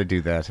 I kind of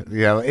do that.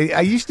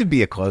 I used to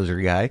be a closer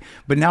guy,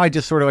 but now I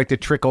just sort of like to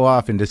trickle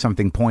off into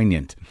something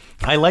poignant.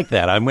 I like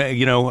that.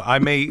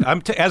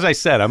 As I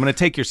said, I'm going to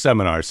take your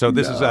seminar. So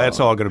that's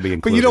all going to be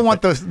included. But you don't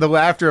want the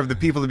laughter of the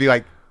people to be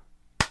like,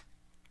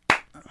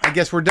 I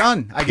guess we're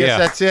done. I guess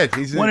that's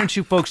it. Why don't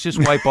you folks just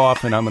wipe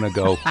off and I'm going to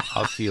go.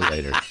 I'll see you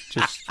later.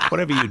 Just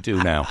whatever you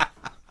do now.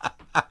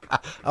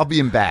 I'll be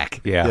in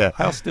back. Yeah.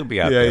 I'll still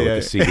be out there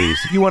with the CDs.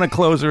 If you want a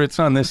closer, it's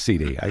on this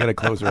CD. I got a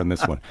closer on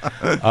this one.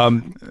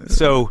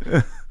 So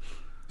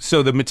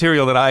the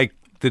material that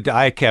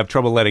I have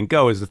trouble letting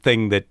go is the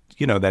thing that,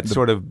 that's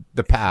sort of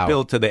the pow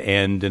built to the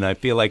end. And I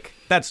feel like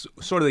that's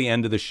sort of the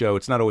end of the show.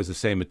 It's not always the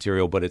same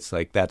material, but it's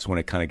like that's when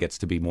it kind of gets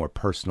to be more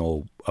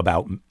personal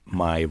about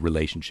my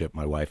relationship,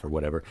 my wife or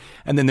whatever.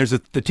 And then there's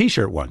the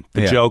T-shirt one,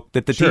 the joke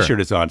that the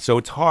T-shirt is on. So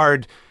it's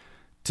hard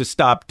to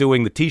stop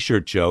doing the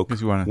T-shirt joke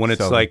when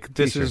it's like,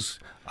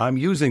 I'm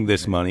using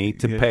this money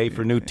to pay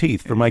for new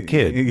teeth for my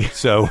kid.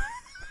 So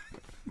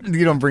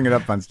you don't bring it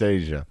up on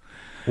stage, though.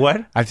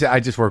 What? I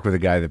just worked with a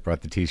guy that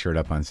brought the T-shirt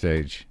up on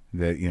stage.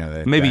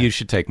 Maybe you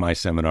should take my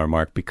seminar,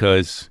 Mark,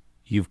 because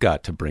you've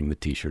got to bring the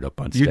T-shirt up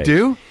on stage. You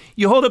do?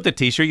 You hold up the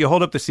T-shirt, you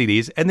hold up the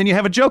CDs, and then you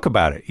have a joke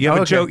about it. You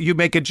have a joke. You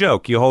make a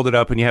joke. You hold it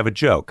up, and you have a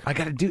joke. I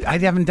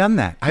haven't done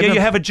that. You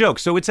have a joke,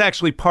 so it's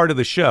actually part of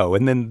the show,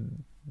 and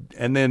then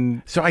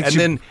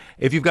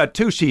if you've got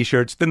two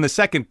T-shirts, then the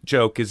second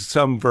joke is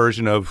some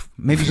version of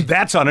maybe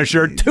that's on a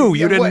shirt too.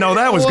 You didn't know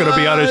that was going to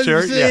be on a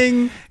shirt.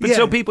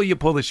 So people, you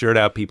pull the shirt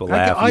out, people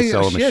laugh, you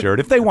sell them a shirt.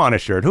 If they want a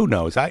shirt, who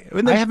knows? I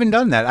haven't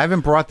done that. I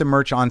haven't brought the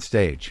merch on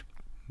stage.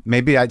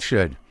 Maybe I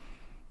should.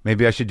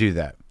 Maybe I should do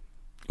that.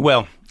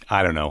 Well,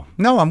 I don't know.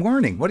 No, I'm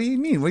learning. What do you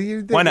mean?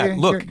 Why not?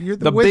 Look, you're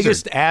the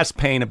biggest ass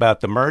pain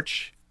about the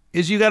merch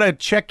is you got to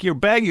check your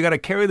bag. You got to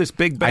carry this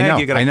big bag.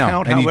 You got to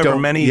count however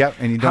many.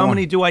 How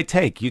many do I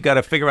take? You got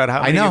to figure out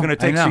how many you're going to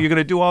take. So you're going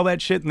to do all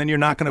that shit, and then you're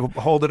not going to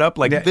hold it up.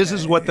 Like this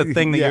is what the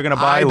thing that you're going to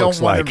buy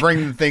looks like. I don't want to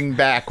bring the thing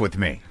back with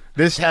me.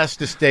 This has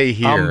to stay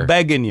here. I'm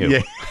begging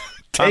you.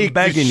 Take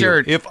the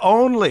shirt. If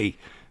only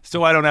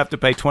so I don't have to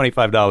pay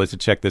 $25 to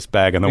check this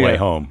bag on the way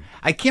home.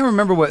 I can't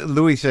remember what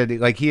Louis said.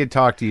 Like he had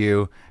talked to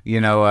you,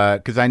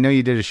 because I know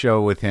you did a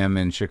show with him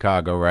in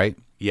Chicago, right?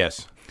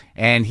 Yes.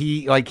 And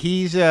he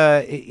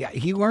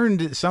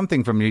learned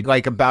something from you,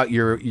 like about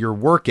your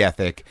work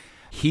ethic.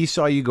 He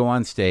saw you go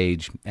on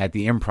stage at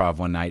the Improv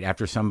one night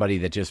after somebody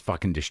that just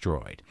fucking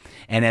destroyed.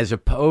 And as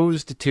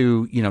opposed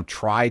to,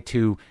 try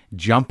to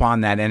jump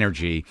on that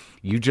energy,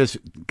 you just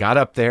got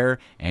up there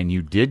and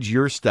you did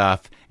your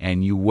stuff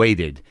and you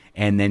waited.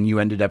 And then you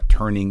ended up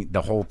turning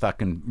the whole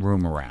fucking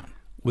room around.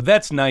 Well,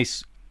 that's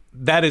nice.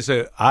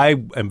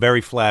 I am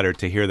very flattered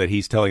to hear that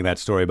he's telling that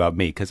story about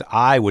me, because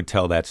I would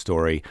tell that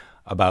story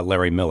about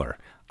Larry Miller.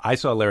 I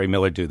saw Larry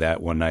Miller do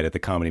that one night at the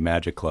Comedy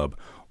Magic Club,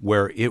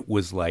 where it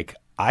was like,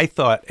 I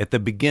thought at the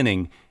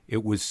beginning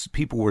it was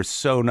people were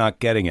so not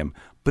getting him,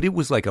 but it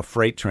was like a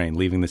freight train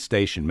leaving the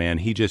station, man.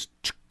 He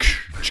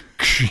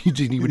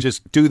would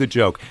just do the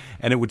joke,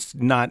 and it would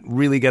not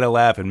really get a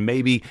laugh. And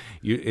maybe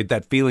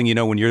that feeling,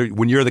 when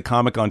you're the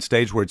comic on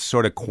stage where it's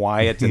sort of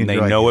quiet and they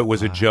know it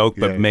was a joke,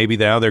 but maybe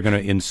now they're going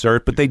to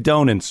insert, but they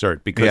don't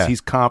insert because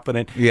he's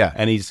confident. Yeah,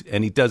 and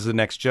he does the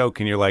next joke,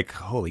 and you're like,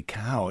 holy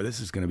cow,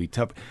 this is going to be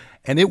tough.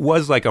 And it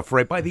was like a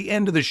freight. By the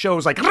end of the show, it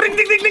was like ring,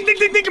 ding, ding, ding, ding,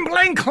 ding, ding,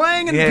 clang,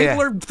 clang, and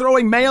people are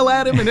throwing mail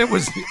at him, and it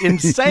was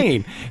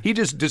insane. He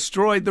just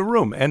destroyed the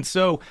room. And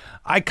so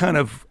I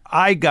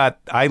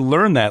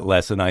learned that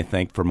lesson, I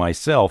think, for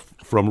myself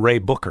from Ray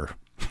Booker.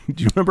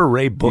 Do you remember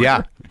Ray Booker?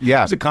 Yeah. He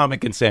was a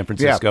comic in San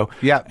Francisco.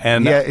 Yeah.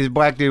 And he's a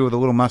black dude with a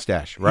little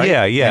mustache, right?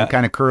 Yeah. And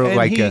kind of curled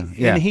like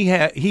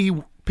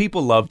and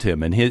people loved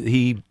him, and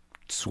he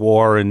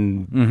swore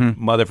and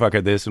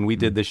motherfucker this, and we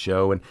did this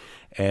show,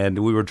 and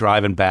we were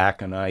driving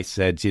back, and I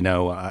said,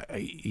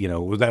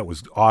 that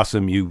was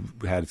awesome. You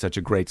had such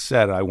a great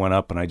set. I went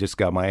up and I just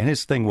got and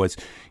his thing was,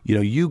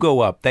 you go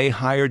up. They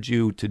hired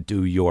you to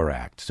do your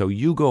act, so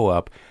you go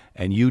up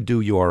and you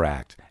do your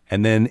act,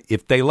 and then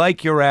if they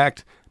like your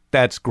act,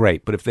 that's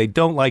great. But if they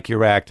don't like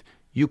your act,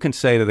 you can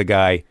say to the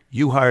guy,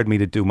 "You hired me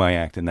to do my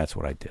act," and that's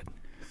what I did.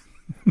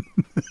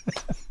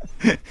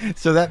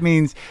 So that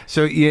means,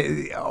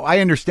 I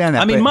understand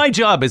that. I mean, my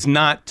job is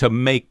not to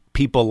make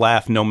people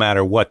laugh no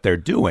matter what they're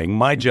doing.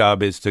 My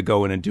job is to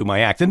go in and do my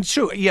act. And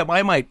sure,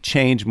 I might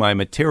change my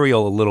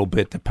material a little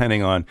bit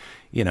depending on,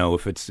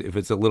 if it's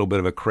a little bit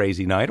of a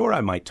crazy night, or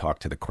I might talk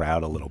to the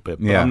crowd a little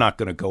bit. But I'm not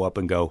going to go up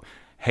and go,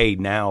 "Hey,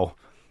 now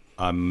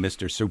I'm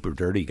Mr. Super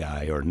Dirty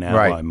Guy," or now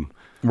I'm...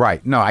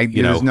 Right. No,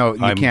 you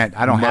can't.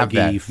 I don't have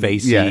that.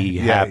 Facey,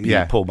 happy,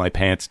 pull my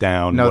pants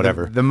down,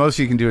 whatever. The most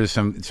you can do is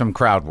some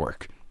crowd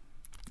work,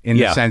 in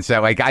the sense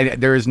that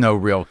there is no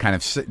real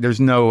there's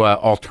no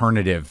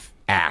alternative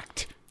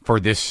act for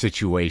this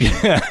situation.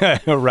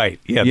 Right.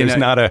 Yeah.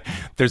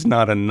 There's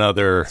not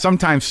another.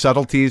 Sometimes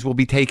subtleties will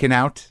be taken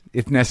out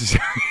if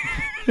necessary.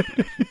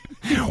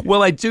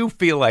 Well, I do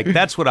feel like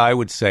that's what I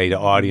would say to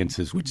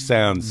audiences, which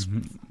sounds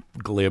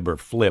glib or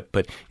flip,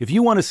 but if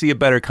you want to see a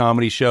better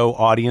comedy show,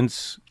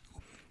 audience,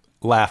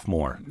 laugh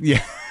more.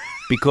 Yeah.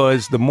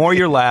 Because the more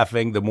you're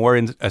laughing, the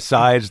more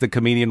asides the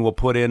comedian will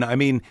put in. I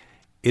mean,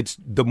 it's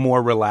the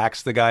more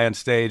relaxed the guy on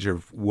stage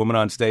or woman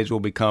on stage will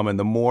become, and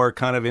the more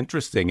kind of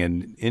interesting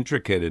and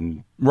intricate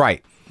and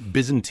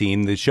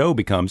Byzantine the show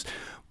becomes.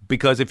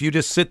 Because if you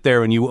just sit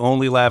there and you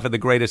only laugh at the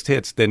greatest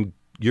hits, then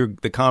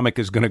the comic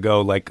is going to go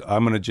like,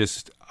 I'm going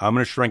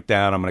to shrink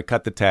down. I'm going to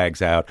cut the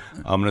tags out.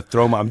 I'm going to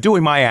I'm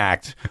doing my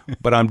act,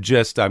 but I'm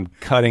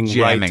cutting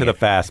right to the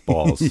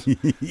fastballs.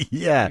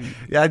 Yeah.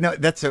 I know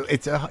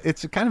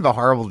it's a kind of a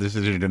horrible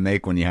decision to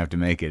make when you have to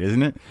make it,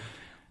 isn't it?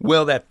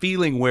 Well, that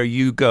feeling where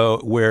you do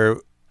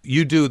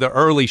the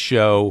early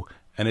show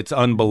and it's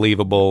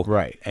unbelievable.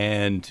 Right.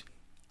 And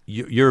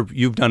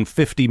you've done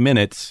 50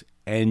 minutes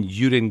and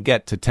you didn't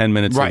get to 10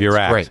 minutes of your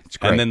act. It's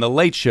great. And then the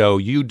late show,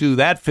 you do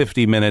that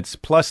 50 minutes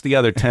plus the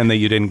other 10 that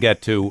you didn't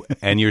get to,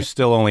 and you're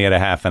still only at a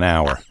half an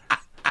hour.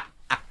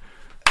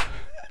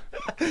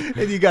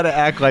 And you got to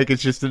act like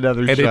it's just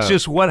another show. And it's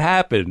just what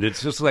happened.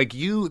 It's just like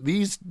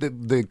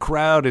the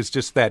crowd is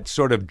just that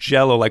sort of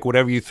jello, like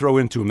whatever you throw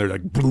into them, they're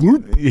like,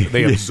 bloop,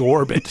 they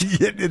absorb it.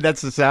 Yeah,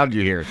 that's the sound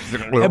you hear.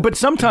 But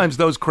sometimes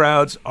those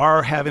crowds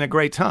are having a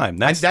great time.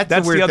 That's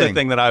the other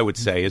thing that I would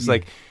say is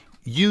like,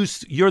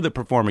 you're the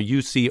performer.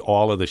 You see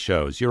all of the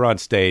shows. You're on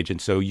stage,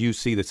 and so you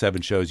see the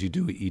 7 shows you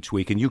do each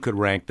week, and you could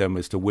rank them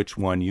as to which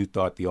one you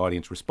thought the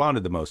audience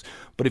responded the most.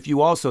 But if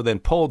you also then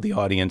polled the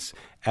audience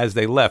as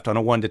they left on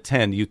a 1 to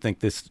 10, you think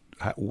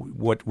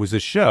what was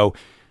this show?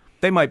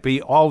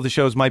 All of the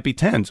shows might be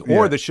 10s,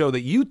 or the show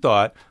that you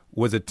thought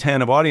was a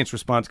 10 of audience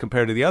response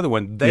compared to the other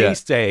one, they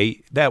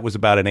say that was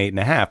about an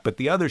 8.5. But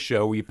the other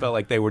show where you felt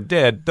like they were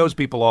dead, those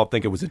people all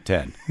think it was a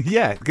 10.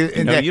 Yeah.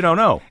 You don't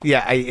know.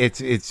 Yeah,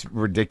 it's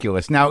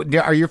ridiculous. Now,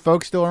 are your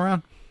folks still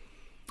around?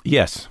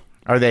 Yes.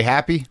 Are they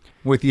happy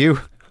with you?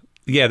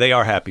 Yeah, they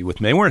are happy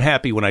with me. They weren't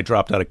happy when I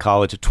dropped out of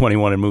college at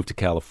 21 and moved to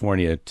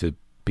California to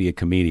be a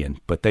comedian,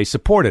 but they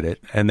supported it,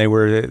 and they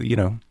were,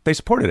 they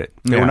supported it.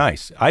 They were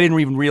nice. I didn't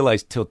even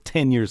realize till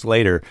 10 years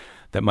later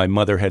that my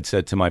mother had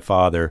said to my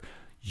father,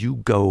 "You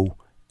go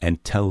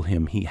and tell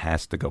him he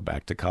has to go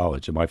back to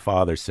college." And my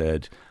father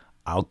said,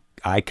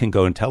 I can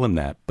go and tell him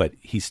that, but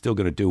he's still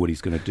going to do what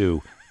he's going to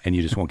do, and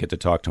you just won't get to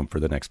talk to him for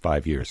the next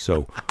 5 years.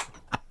 So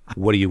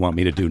what do you want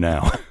me to do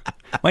now?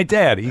 My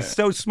dad, he's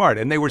so smart.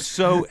 And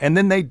and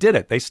then they did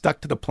it. They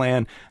stuck to the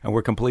plan and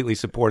were completely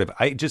supportive.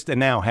 And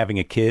now having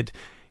a kid,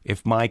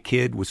 if my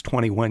kid was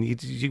 21,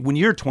 when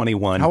you're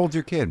 21. How old's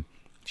your kid?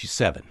 She's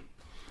 7.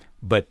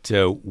 But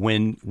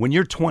when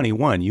you're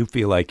 21, you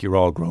feel like you're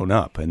all grown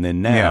up. And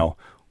then now,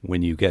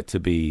 when you get to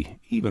be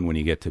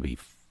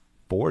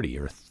 40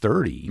 or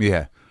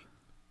 30,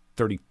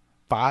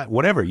 35,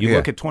 whatever, you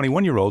look at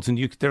 21-year-olds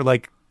and they're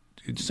like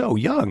so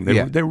young.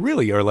 They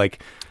really are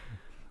like,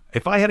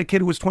 if I had a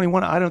kid who was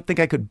 21, I don't think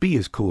I could be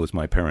as cool as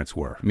my parents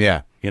were.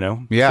 Yeah.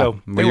 Yeah. So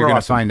well, you're going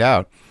to find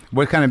out.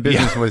 What kind of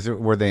business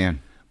were they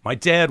in? My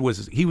dad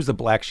was the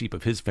black sheep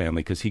of his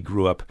family because he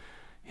grew up.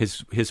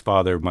 His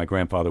father, my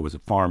grandfather, was a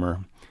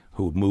farmer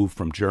who moved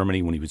from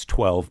Germany when he was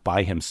 12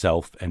 by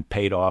himself and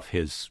paid off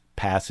his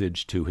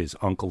passage to his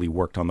uncle. He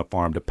worked on the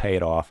farm to pay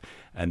it off.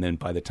 And then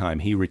by the time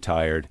he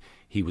retired,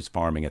 he was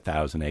farming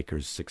 1,000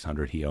 acres,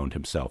 600 he owned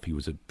himself. He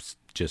was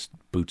just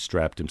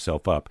bootstrapped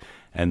himself up.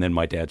 And then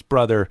my dad's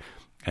brother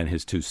and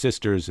his 2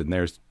 sisters, and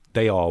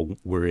they all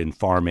were in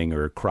farming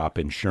or crop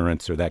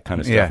insurance or that kind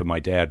of stuff. Yeah. And my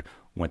dad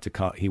went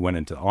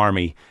into the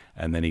Army,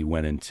 and then he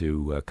went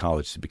into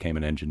college, became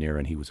an engineer,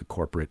 and he was a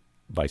corporate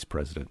vice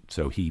president.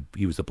 So he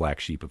was the black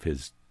sheep of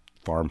his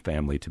farm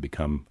family to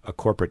become a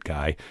corporate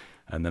guy,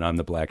 and then I'm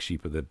the black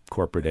sheep of the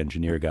corporate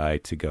engineer guy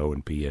to go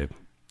and be a.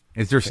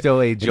 Is there still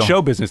a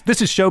show business?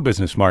 This is show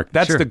business, Mark.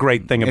 That's the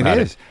great thing about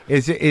it.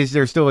 Is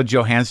there still a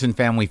Johanssen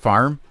family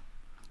farm?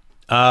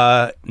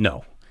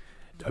 No.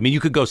 I mean,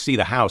 you could go see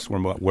the house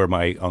where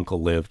my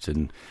uncle lived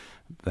and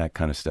that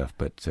kind of stuff,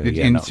 but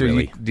not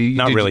really.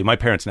 Not really. My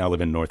parents now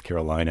live in North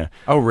Carolina.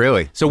 Oh,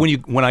 really? So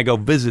when I go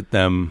visit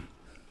them,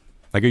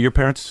 like, are your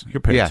parents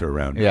are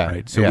around,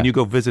 right? So when you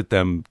go visit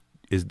them,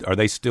 are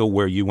they still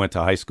where you went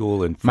to high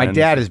school and friends? My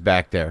dad is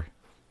back there.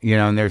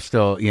 And they're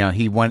still,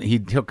 he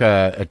took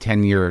a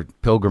 10-year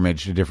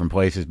pilgrimage to different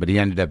places, but he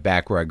ended up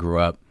back where I grew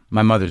up.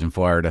 My mother's in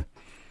Florida.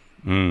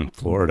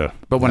 Florida.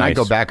 But when I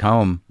go back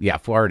home,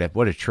 Florida,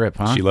 what a trip,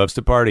 huh? She loves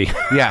to party.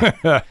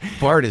 Yeah.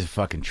 Florida's a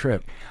fucking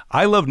trip.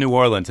 I love New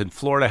Orleans, and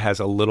Florida has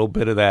a little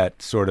bit of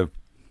that sort of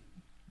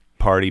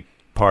party,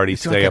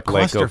 it's stay like up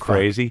late, go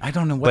crazy. I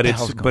don't know what the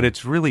hell's going on. But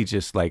it's really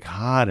just like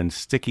hot and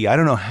sticky. I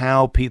don't know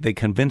how they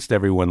convinced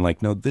everyone,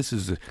 like, no, this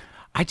is...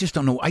 I just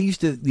don't know. I used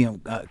to,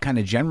 kind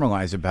of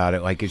generalize about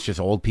it, like it's just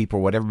old people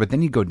or whatever. But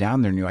then you go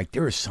down there and you're like,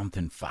 there is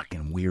something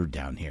fucking weird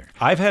down here.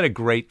 I've had a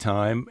great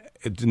time.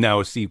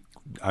 Now, see,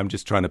 I'm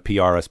just trying to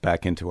PR us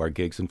back into our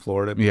gigs in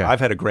Florida. Yeah. I've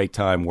had a great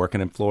time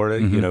working in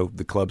Florida. Mm-hmm.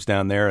 The clubs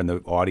down there and the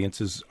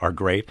audiences are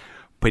great.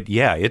 But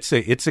yeah, it's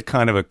a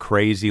kind of a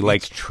crazy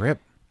trip.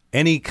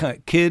 Any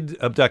kid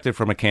abducted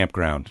from a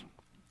campground.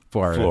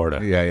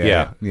 Florida.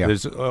 Yeah.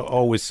 There's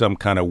always some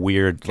kind of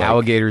weird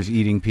alligators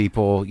eating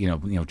people.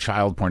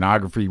 Child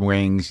pornography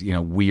rings.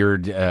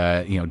 Weird.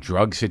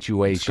 Drug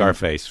situations.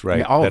 Scarface, right?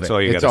 Yeah, all That's of it.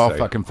 all you got to say. It's all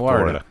fucking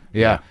Florida.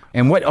 Yeah.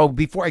 And what? Oh,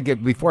 before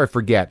I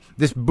forget,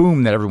 this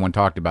boom that everyone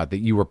talked about that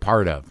you were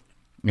part of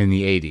in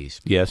the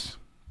 -- Yes.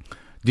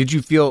 Did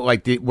you feel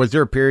like was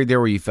there a period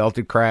there where you felt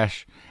it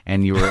crash?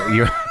 And you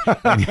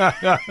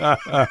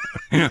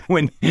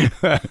when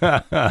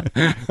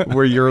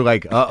where you're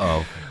like,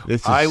 uh-oh.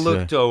 I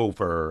looked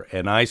over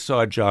and I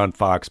saw John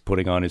Fox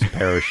putting on his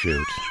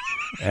parachute,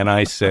 and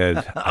I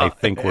said, I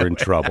think we're in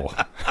trouble.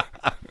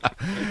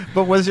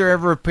 But was there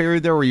ever a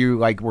period there where you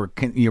were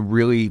you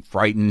really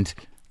frightened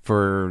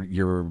for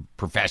your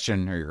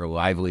profession or your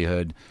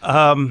livelihood?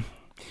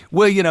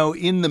 Well,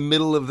 in the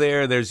middle of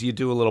you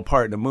do a little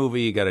part in a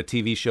movie, you got a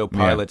TV show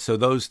pilot, so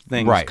those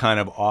things kind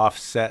of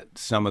offset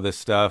some of the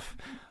stuff.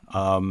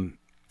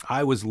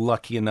 I was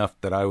lucky enough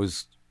that I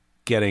was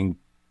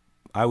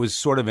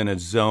sort of in a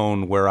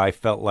zone where I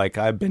felt like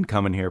I've been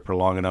coming here for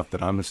long enough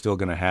that I'm still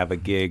going to have a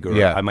gig,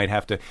 or I might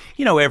have to,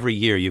 every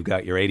year you've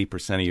got your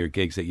 80% of your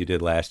gigs that you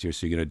did last year,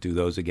 so you're going to do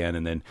those again,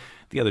 and then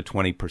the other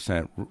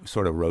 20%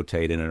 sort of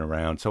rotate in and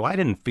around. So I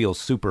didn't feel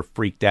super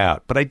freaked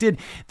out, but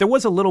there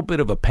was a little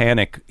bit of a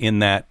panic in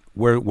that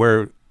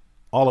where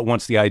all at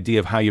once the idea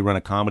of how you run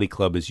a comedy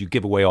club is you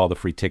give away all the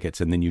free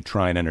tickets and then you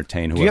try and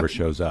entertain whoever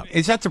shows up.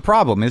 That's a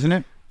problem, isn't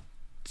it?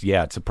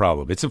 Yeah, it's a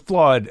problem. It's a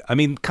flawed. I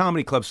mean,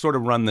 comedy clubs sort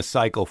of run the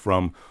cycle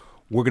from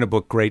we're going to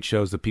book great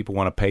shows that people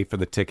want to pay for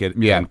the ticket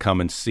and come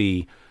and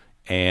see,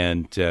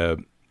 and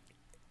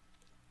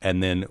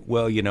then,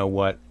 well, you know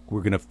what?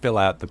 We're going to fill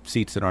out the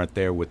seats that aren't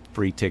there with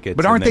free tickets.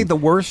 But aren't they the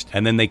worst?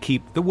 And then they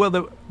keep they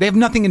have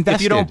nothing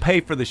invested. If you don't pay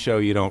for the show,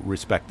 you don't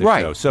respect the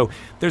show. So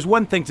there's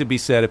one thing to be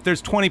said. If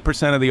there's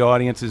 20% of the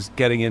audience is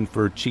getting in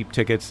for cheap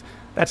tickets,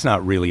 that's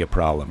not really a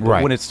problem.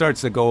 But when it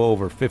starts to go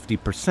over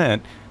 50%,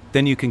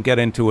 then you can get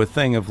into a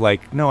thing of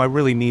like, no, I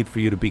really need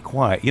for you to be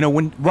quiet.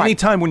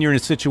 Anytime when you're in a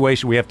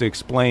situation where you have to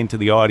explain to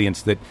the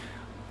audience that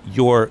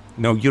you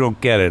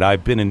don't get it.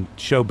 I've been in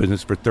show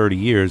business for 30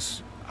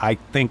 years. I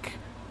think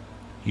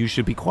you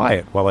should be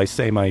quiet while I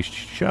say my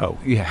show.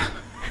 Yeah.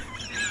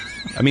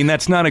 I mean,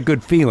 that's not a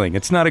good feeling.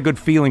 It's not a good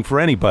feeling for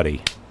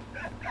anybody.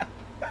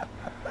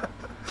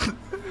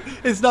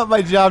 It's not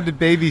my job to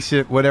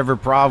babysit whatever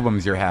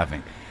problems you're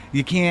having.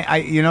 You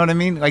can't, you know what I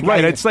mean?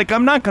 It's like,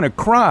 I'm not going to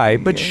cry,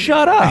 but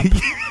shut up.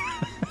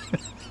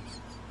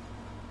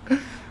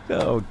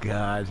 Oh,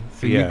 God.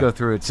 So you go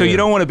through it, too. So you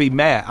don't want to be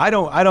mad. I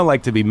don't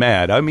like to be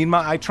mad. I mean,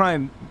 I try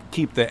and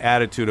keep the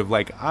attitude of,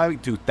 like, I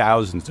do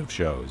thousands of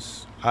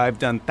shows. I've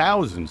done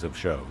thousands of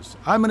shows.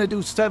 I'm going to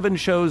do 7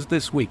 shows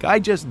this week. I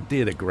just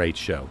did a great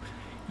show.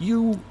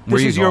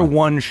 This is your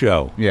one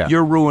show. Yeah.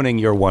 You're ruining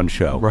your one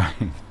show. Right.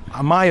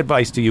 My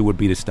advice to you would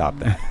be to stop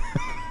that.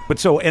 But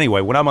so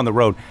anyway, when I'm on the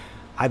road,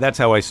 that's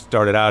how I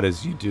started out,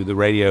 is you do the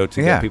radio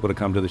to get people to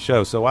come to the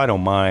show. So I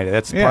don't mind.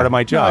 That's part of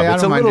my job. No,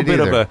 it's a little bit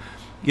of a,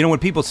 when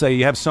people say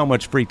you have so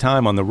much free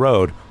time on the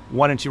road,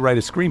 why don't you write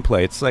a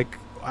screenplay? It's like,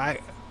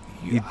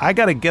 I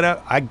got to get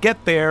up. I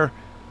get there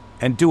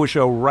and do a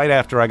show right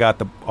after I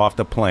got off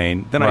the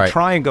plane. Then I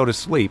try and go to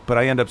sleep, but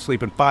I end up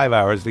sleeping 5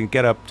 hours. Then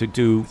get up to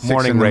do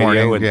morning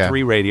radio and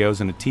 3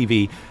 radios and a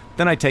TV.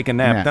 Then I take a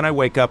nap. Yeah. Then I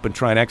wake up and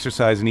try and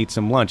exercise and eat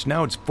some lunch.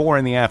 Now it's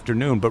 4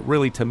 p.m, but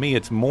really to me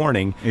it's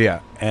morning. Yeah.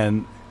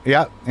 And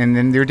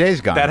then your day's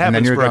gone. That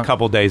happens for a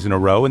couple days in a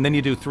row, and then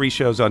you do 3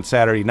 shows on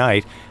Saturday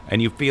night,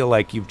 and you feel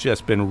like you've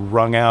just been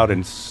wrung out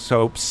and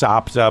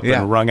sopped up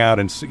and wrung out,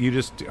 and you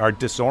just are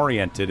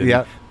disoriented,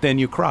 and then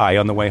you cry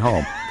on the way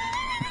home.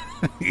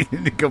 You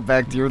need to go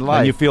back to your life.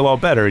 And you feel all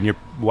better. And your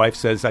wife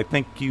says, I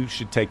think you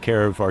should take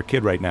care of our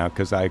kid right now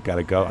because I got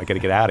to go. I got to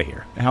get out of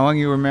here. How long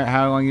you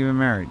been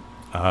married?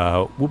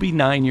 We'll be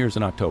 9 years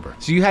in October.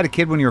 So you had a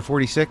kid when you were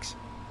 46?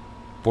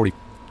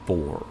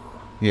 44.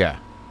 Yeah.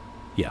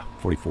 Yeah,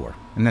 44.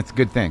 And that's a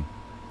good thing.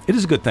 It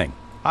is a good thing.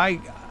 I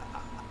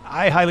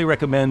highly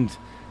recommend.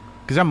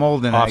 Because I'm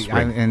old and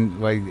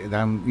offspring.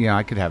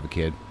 I could have a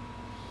kid.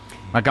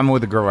 Like I'm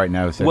with a girl right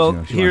now. Who says, well,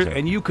 here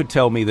and you could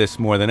tell me this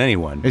more than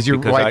anyone. Is your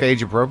wife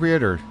age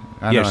appropriate or?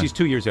 Yeah, she's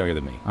 2 years younger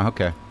than me.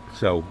 Okay.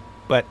 So,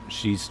 but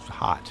she's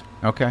hot.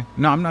 Okay.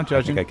 No, I'm not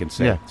judging. I think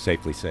I can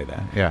safely say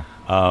that. Yeah.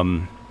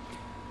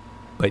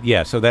 But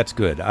yeah, so that's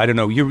good. I don't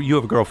know. You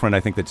have a girlfriend. I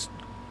think that's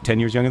 10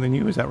 years younger than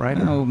you. Is that right?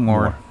 No,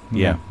 more.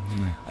 Yeah.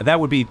 That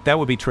would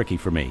be tricky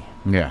for me.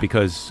 Yeah.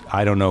 Because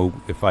I don't know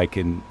if I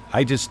can.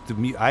 I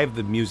have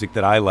the music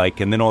that I like,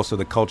 and then also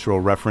the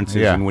cultural references.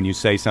 Yeah. And when you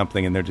say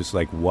something, and they're just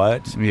like,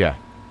 "What?" Yeah.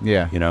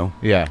 Yeah. You know.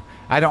 Yeah.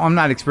 I'm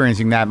not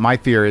experiencing that. My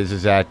fear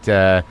is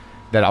that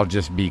I'll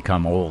just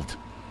become old.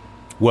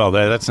 Well,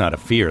 that's not a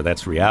fear.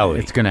 That's reality.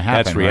 It's going to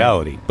happen. That's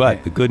reality. Right?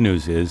 But the good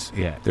news is,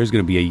 there's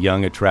going to be a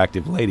young,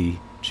 attractive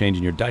lady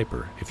changing your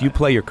diaper. If you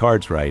play your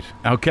cards right,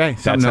 okay,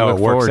 that's how it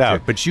works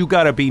out. But you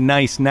got to be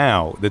nice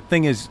now. The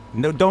thing is,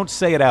 no, don't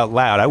say it out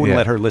loud. I wouldn't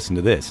let her listen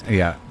to this.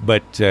 Yeah.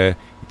 But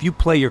if you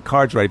play your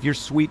cards right, if you're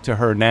sweet to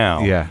her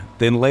now,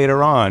 then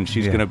later on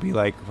she's going to be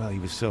like, well, he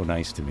was so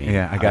nice to me.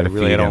 Yeah, I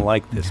don't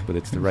like this, but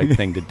it's the right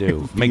thing to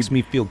do. Makes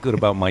me feel good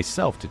about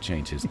myself to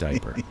change his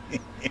diaper.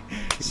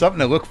 Something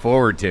to look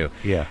forward to.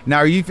 Yeah. Now,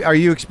 are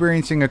you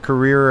experiencing a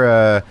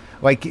career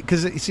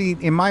because see,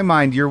 in my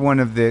mind, you're one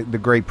of the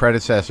great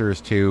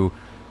predecessors to.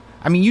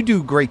 I mean, you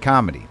do great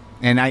comedy,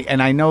 and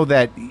I know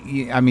that.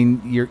 I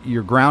mean,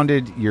 you're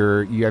grounded.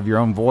 You have your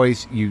own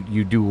voice.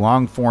 You do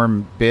long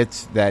form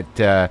bits that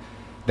are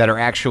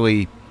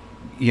actually,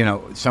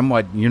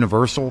 somewhat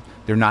universal.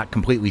 They're not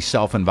completely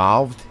self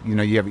involved.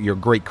 You're a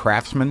great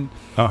craftsman.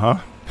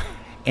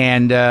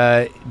 And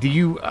do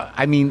you?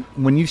 I mean,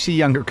 when you see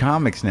younger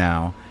comics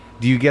now,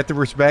 do you get the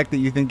respect that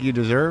you think you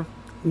deserve?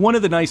 One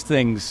of the nice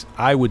things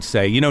I would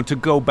say, to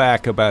go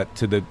back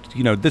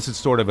this is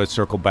sort of a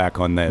circle back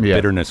on the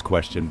bitterness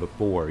question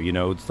before.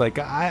 It's like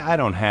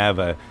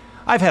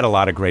I've had a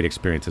lot of great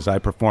experiences. I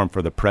performed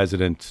for the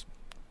president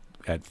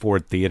at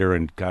Ford Theater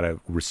and got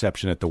a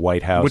reception at the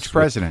White House. Which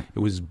president? It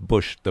was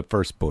Bush, the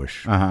first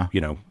Bush. Uh-huh.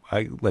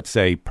 Let's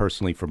say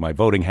personally for my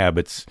voting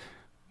habits,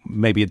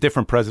 maybe a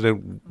different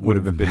president would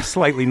have been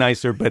slightly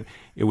nicer, but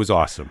it was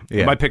awesome.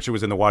 Yeah. My picture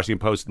was in the Washington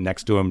Post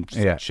next to him,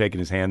 shaking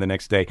his hand the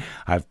next day.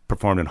 I've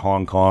performed in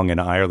Hong Kong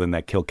and Ireland,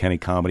 that Kilkenny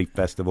Comedy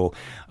Festival.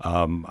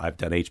 I've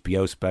done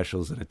HBO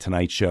specials and a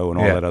Tonight Show and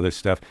all that other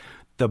stuff.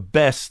 The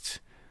best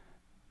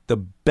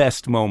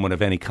moment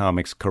of any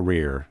comic's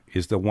career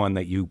is the one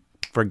that you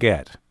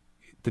forget.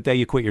 The day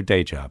you quit your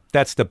day job.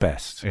 That's the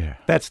best. Yeah.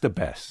 That's the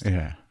best.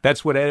 Yeah.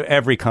 That's what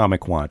every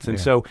comic wants. And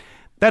so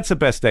that's the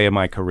best day of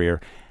my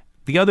career.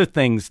 The other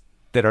things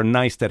that are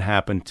nice that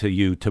happen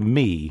to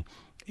me,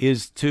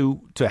 is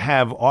to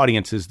have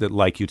audiences that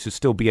like you, to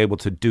still be able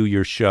to do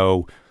your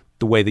show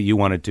the way that you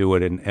want to do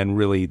it, and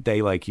really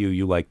they like you,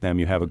 you like them,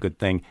 you have a good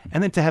thing,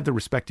 and then to have the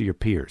respect of your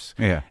peers.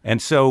 Yeah.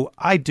 And so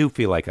I do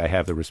feel like I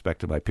have the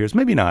respect of my peers.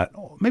 Maybe not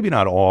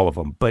all of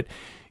them, but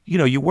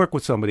you work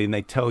with somebody and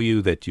they tell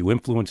you that you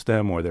influence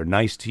them, or they're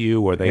nice to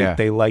you, or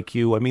they like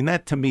you. I mean,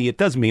 that to me, it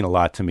does mean a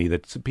lot to me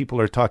that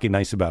people are talking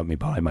nice about me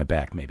behind my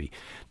back. Maybe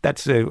I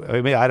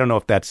don't know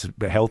if that's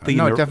healthy.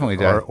 No, it definitely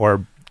does.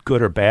 Or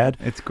good or bad.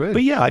 It's good.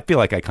 But yeah, I feel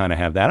like I kind of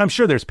have that. I'm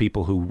sure there's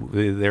people who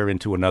they're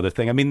into another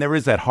thing. I mean, there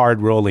is that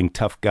hard rolling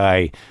tough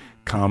guy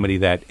comedy,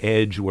 that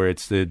edge where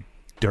it's the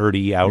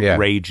dirty,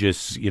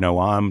 outrageous,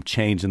 I'm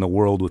changing the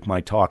world with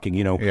my talking,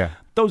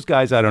 Those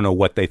guys, I don't know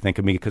what they think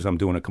of me because I'm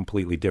doing a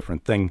completely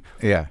different thing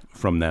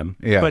from them.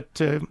 Yeah.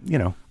 But,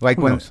 like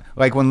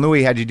when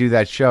Louis had you do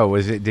that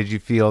show, did you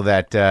feel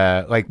that,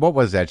 what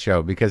was that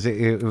show? Because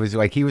it was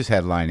like he was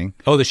headlining.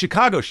 Oh, the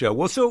Chicago show.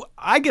 Well, so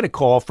I get a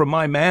call from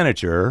my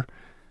manager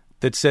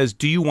that says,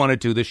 do you want to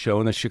do this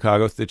show in the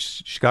Chicago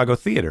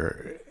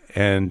Theater?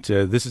 And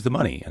this is the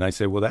money. And I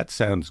say, well, that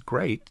sounds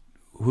great.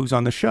 Who's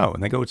on the show?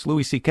 And they go, it's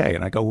Louis C.K.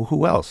 And I go, well,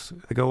 who else?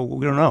 They go, well,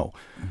 we don't know.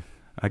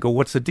 I go,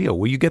 what's the deal?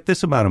 Well, you get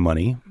this amount of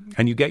money,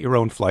 and you get your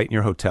own flight and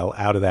your hotel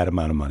out of that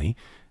amount of money,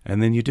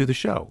 and then you do the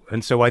show.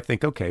 And so I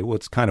think, okay, well,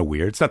 it's kind of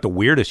weird. It's not the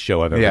weirdest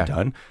show I've ever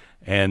done.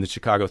 And the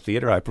Chicago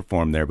Theater, I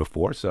performed there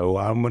before, so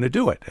I'm going to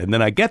do it. And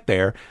then I get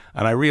there,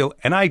 and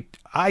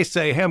I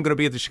say, hey, I'm going to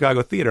be at the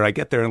Chicago Theater. I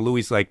get there, and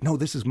Louis like, no,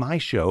 this is my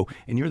show,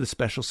 and you're the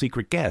special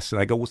secret guest.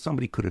 And I go, well,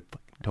 somebody could have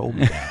told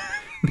me that.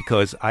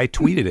 Because I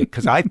tweeted it,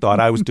 because I thought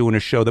I was doing a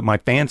show that my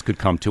fans could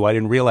come to. I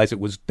didn't realize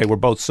they were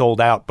both sold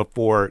out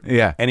before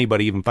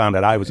anybody even found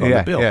out I was on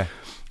the bill. Yeah.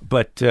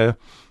 But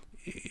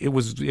it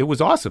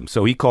was awesome.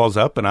 So he calls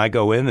up and I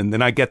go in, and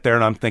then I get there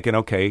and I'm thinking,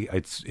 okay,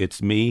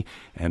 it's me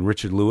and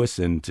Richard Lewis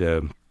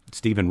and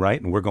Stephen Wright,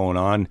 and we're going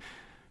on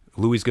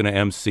Louis going to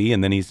MC,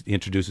 and then he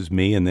introduces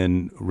me, and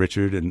then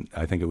Richard, and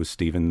I think it was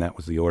Steven. That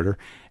was the order.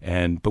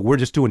 But we're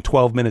just doing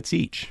 12 minutes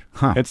each.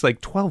 Huh. It's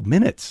like 12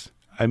 minutes.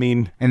 I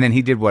mean, and then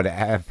he did what, a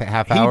half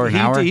hour, an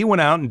hour? He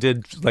went out and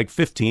did like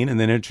 15, and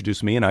then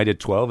introduced me, and I did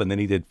 12, and then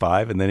he did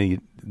 5, and then he,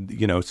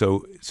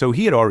 so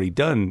he had already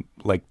done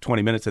like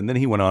 20 minutes, and then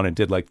he went on and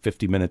did like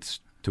 50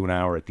 minutes to an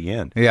hour at the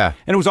end. Yeah.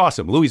 And it was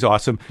awesome. Louis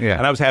awesome. Yeah.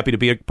 And I was happy to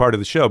be a part of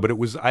the show, but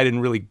I didn't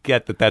really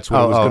get that that's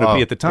what it was going to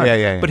be at the time.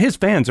 Yeah. But his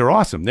fans are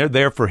awesome. They're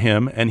there for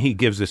him, and he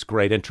gives this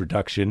great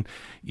introduction,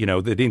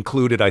 that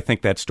included, I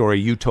think, that story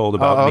you told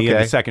about me. In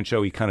the second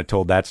show, he kind of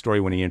told that story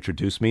when he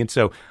introduced me. And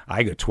so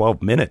I got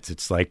 12 minutes.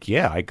 It's like,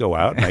 I go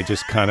out and I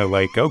just kind of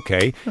like,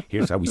 okay,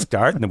 here's how we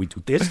start, and then we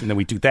do this, and then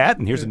we do that,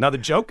 and here's another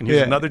joke, and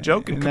here's another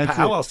joke, and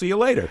kapow, I'll see you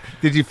later.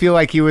 Did you feel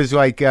like he was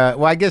like,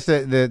 I guess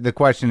the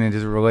question, and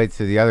as it relates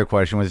to the other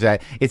question, was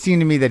that it seemed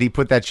to me that he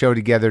put that show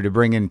together to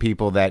bring in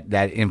people that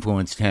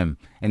influenced him,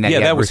 and that he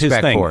had that was his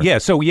respect thing. for.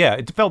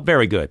 It felt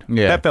very good.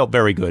 Yeah. That felt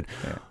very good.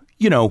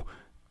 Yeah.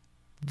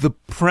 The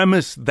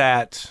premise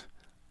that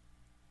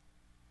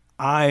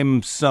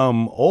I'm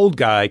some old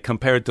guy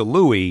compared to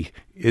Louis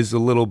is a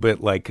little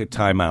bit like a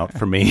timeout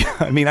for me.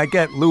 I mean, I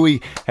get Louis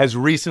has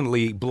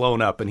recently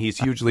blown up and he's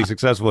hugely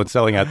successful at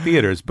selling out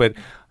theaters, but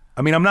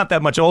I mean, I'm not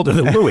that much older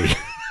than Louis.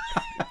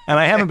 And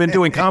I haven't been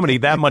doing comedy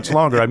that much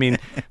longer. I mean,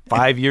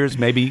 5 years,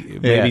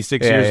 maybe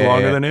 6 years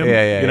longer than him.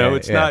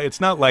 It's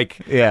not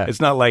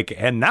like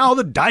and now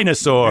the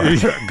dinosaur.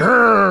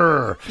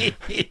 Grrr.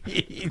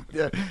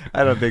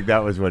 I don't think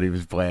that was what he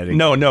was planning.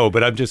 No,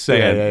 but I'm just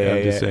saying.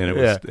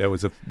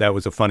 That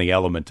was a funny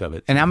element of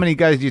it. And how many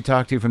guys do you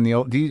talk to from the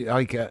old? Do you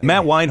like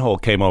Matt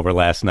Weinhold came over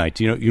last night?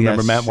 Do you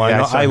remember Matt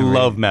Weinhold? Yeah, I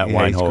love Matt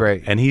Weinhold. He's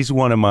great. And he's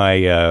one of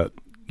my.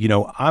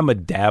 I'm a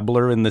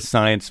dabbler in the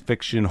science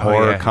fiction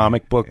horror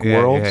comic book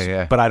world,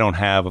 but I don't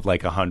have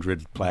like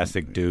 100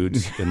 plastic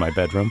dudes in my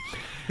bedroom.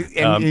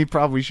 And he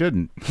probably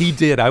shouldn't. He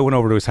did. I went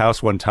over to his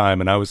house one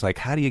time, and I was like,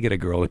 how do you get a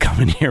girl to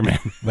come in here, man?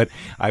 But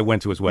I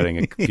went to his wedding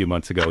a few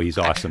months ago. He's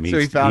awesome. So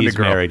he found a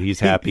girl. Married. He's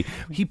happy.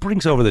 He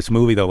brings over this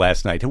movie, though,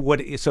 last night.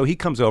 So he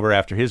comes over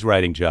after his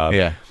writing job.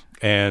 Yeah.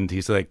 And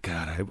he's like,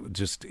 God,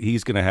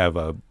 he's going to have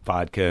a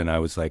vodka. And I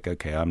was like,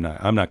 okay, I'm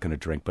not going to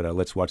drink, but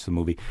let's watch the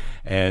movie.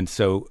 And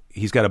so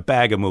he's got a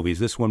bag of movies.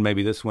 This one,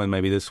 maybe this one,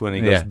 maybe this one.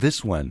 And he goes,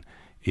 this one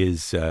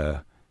is,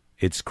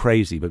 it's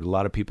crazy, but a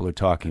lot of people are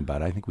talking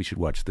about it. I think we should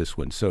watch this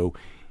one. So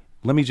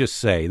let me just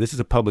say, this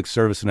is a public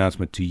service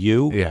announcement to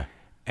you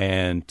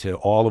and to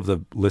all of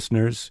the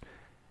listeners.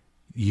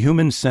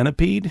 Human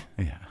Centipede?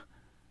 Yeah.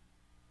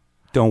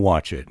 Don't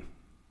watch it.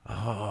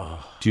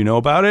 Oh. Do you know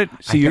about it?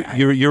 See,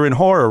 you're in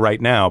horror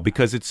right now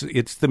because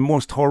it's the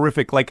most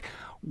horrific. Like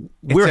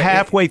we're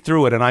halfway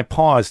through it, and I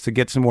pause to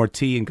get some more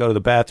tea and go to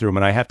the bathroom,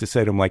 and I have to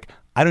say to him, like,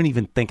 I don't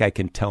even think I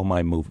can tell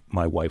my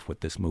wife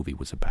what this movie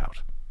was about.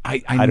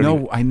 I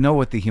know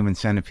what the Human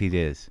Centipede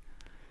is.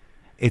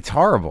 It's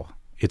horrible.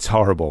 It's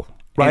horrible.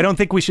 Right? I don't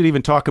think we should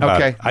even talk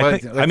about it.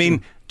 I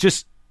mean,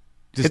 it's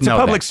a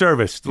public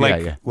service.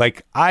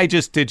 Like I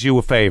just did you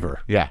a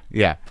favor. Yeah.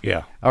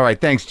 All right,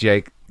 thanks,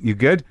 Jake. You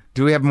good?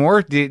 Do we have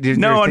more?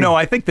 No.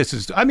 I think this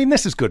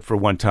is good for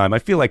one time. I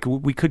feel like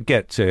we could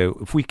get to,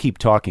 if we keep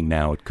talking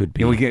now, it could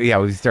be.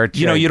 We start.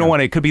 You don't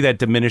want to. It could be that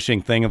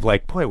diminishing thing of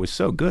like, boy, it was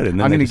so good. And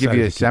then I'm going to give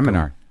you a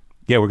seminar.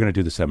 Yeah, we're going to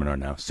do the seminar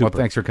now. Super. Well,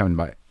 thanks for coming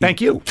by.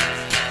 Thank you.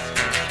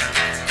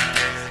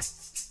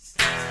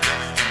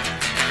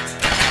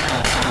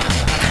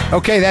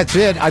 Okay, that's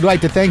it. I'd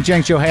like to thank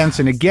Jake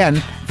Johannsen again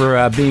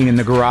for being in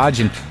the garage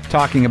and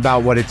talking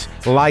about what it's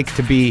like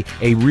to be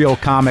a real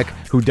comic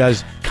who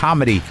does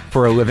comedy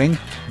for a living.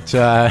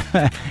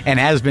 And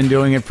has been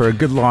doing it for a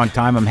good long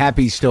time. I'm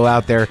happy he's still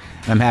out there.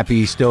 I'm happy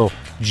he's still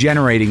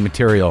generating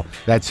material.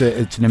 It's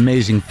an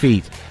amazing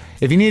feat.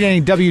 If you need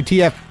any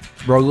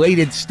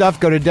WTF-related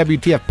stuff, go to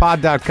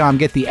WTFpod.com,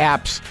 get the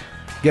apps,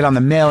 get on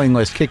the mailing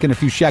list, kick in a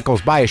few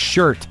shekels, buy a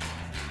shirt,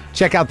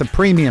 check out the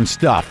premium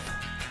stuff.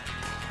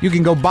 You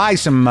can go buy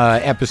some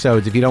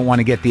episodes if you don't want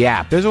to get the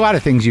app. There's a lot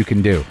of things you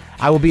can do.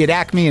 I will be at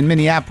Acme in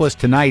Minneapolis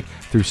tonight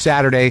through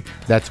Saturday.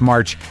 That's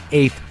March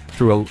 8th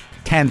through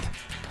 10th.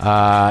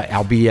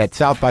 I'll be at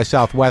South by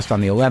Southwest on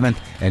the 11th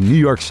and New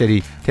York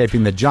City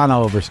taping the John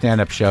Oliver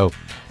stand-up show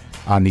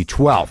on the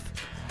 12th.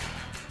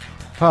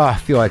 I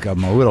feel like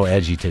I'm a little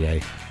edgy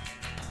today.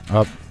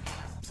 Oh,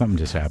 something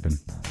just happened.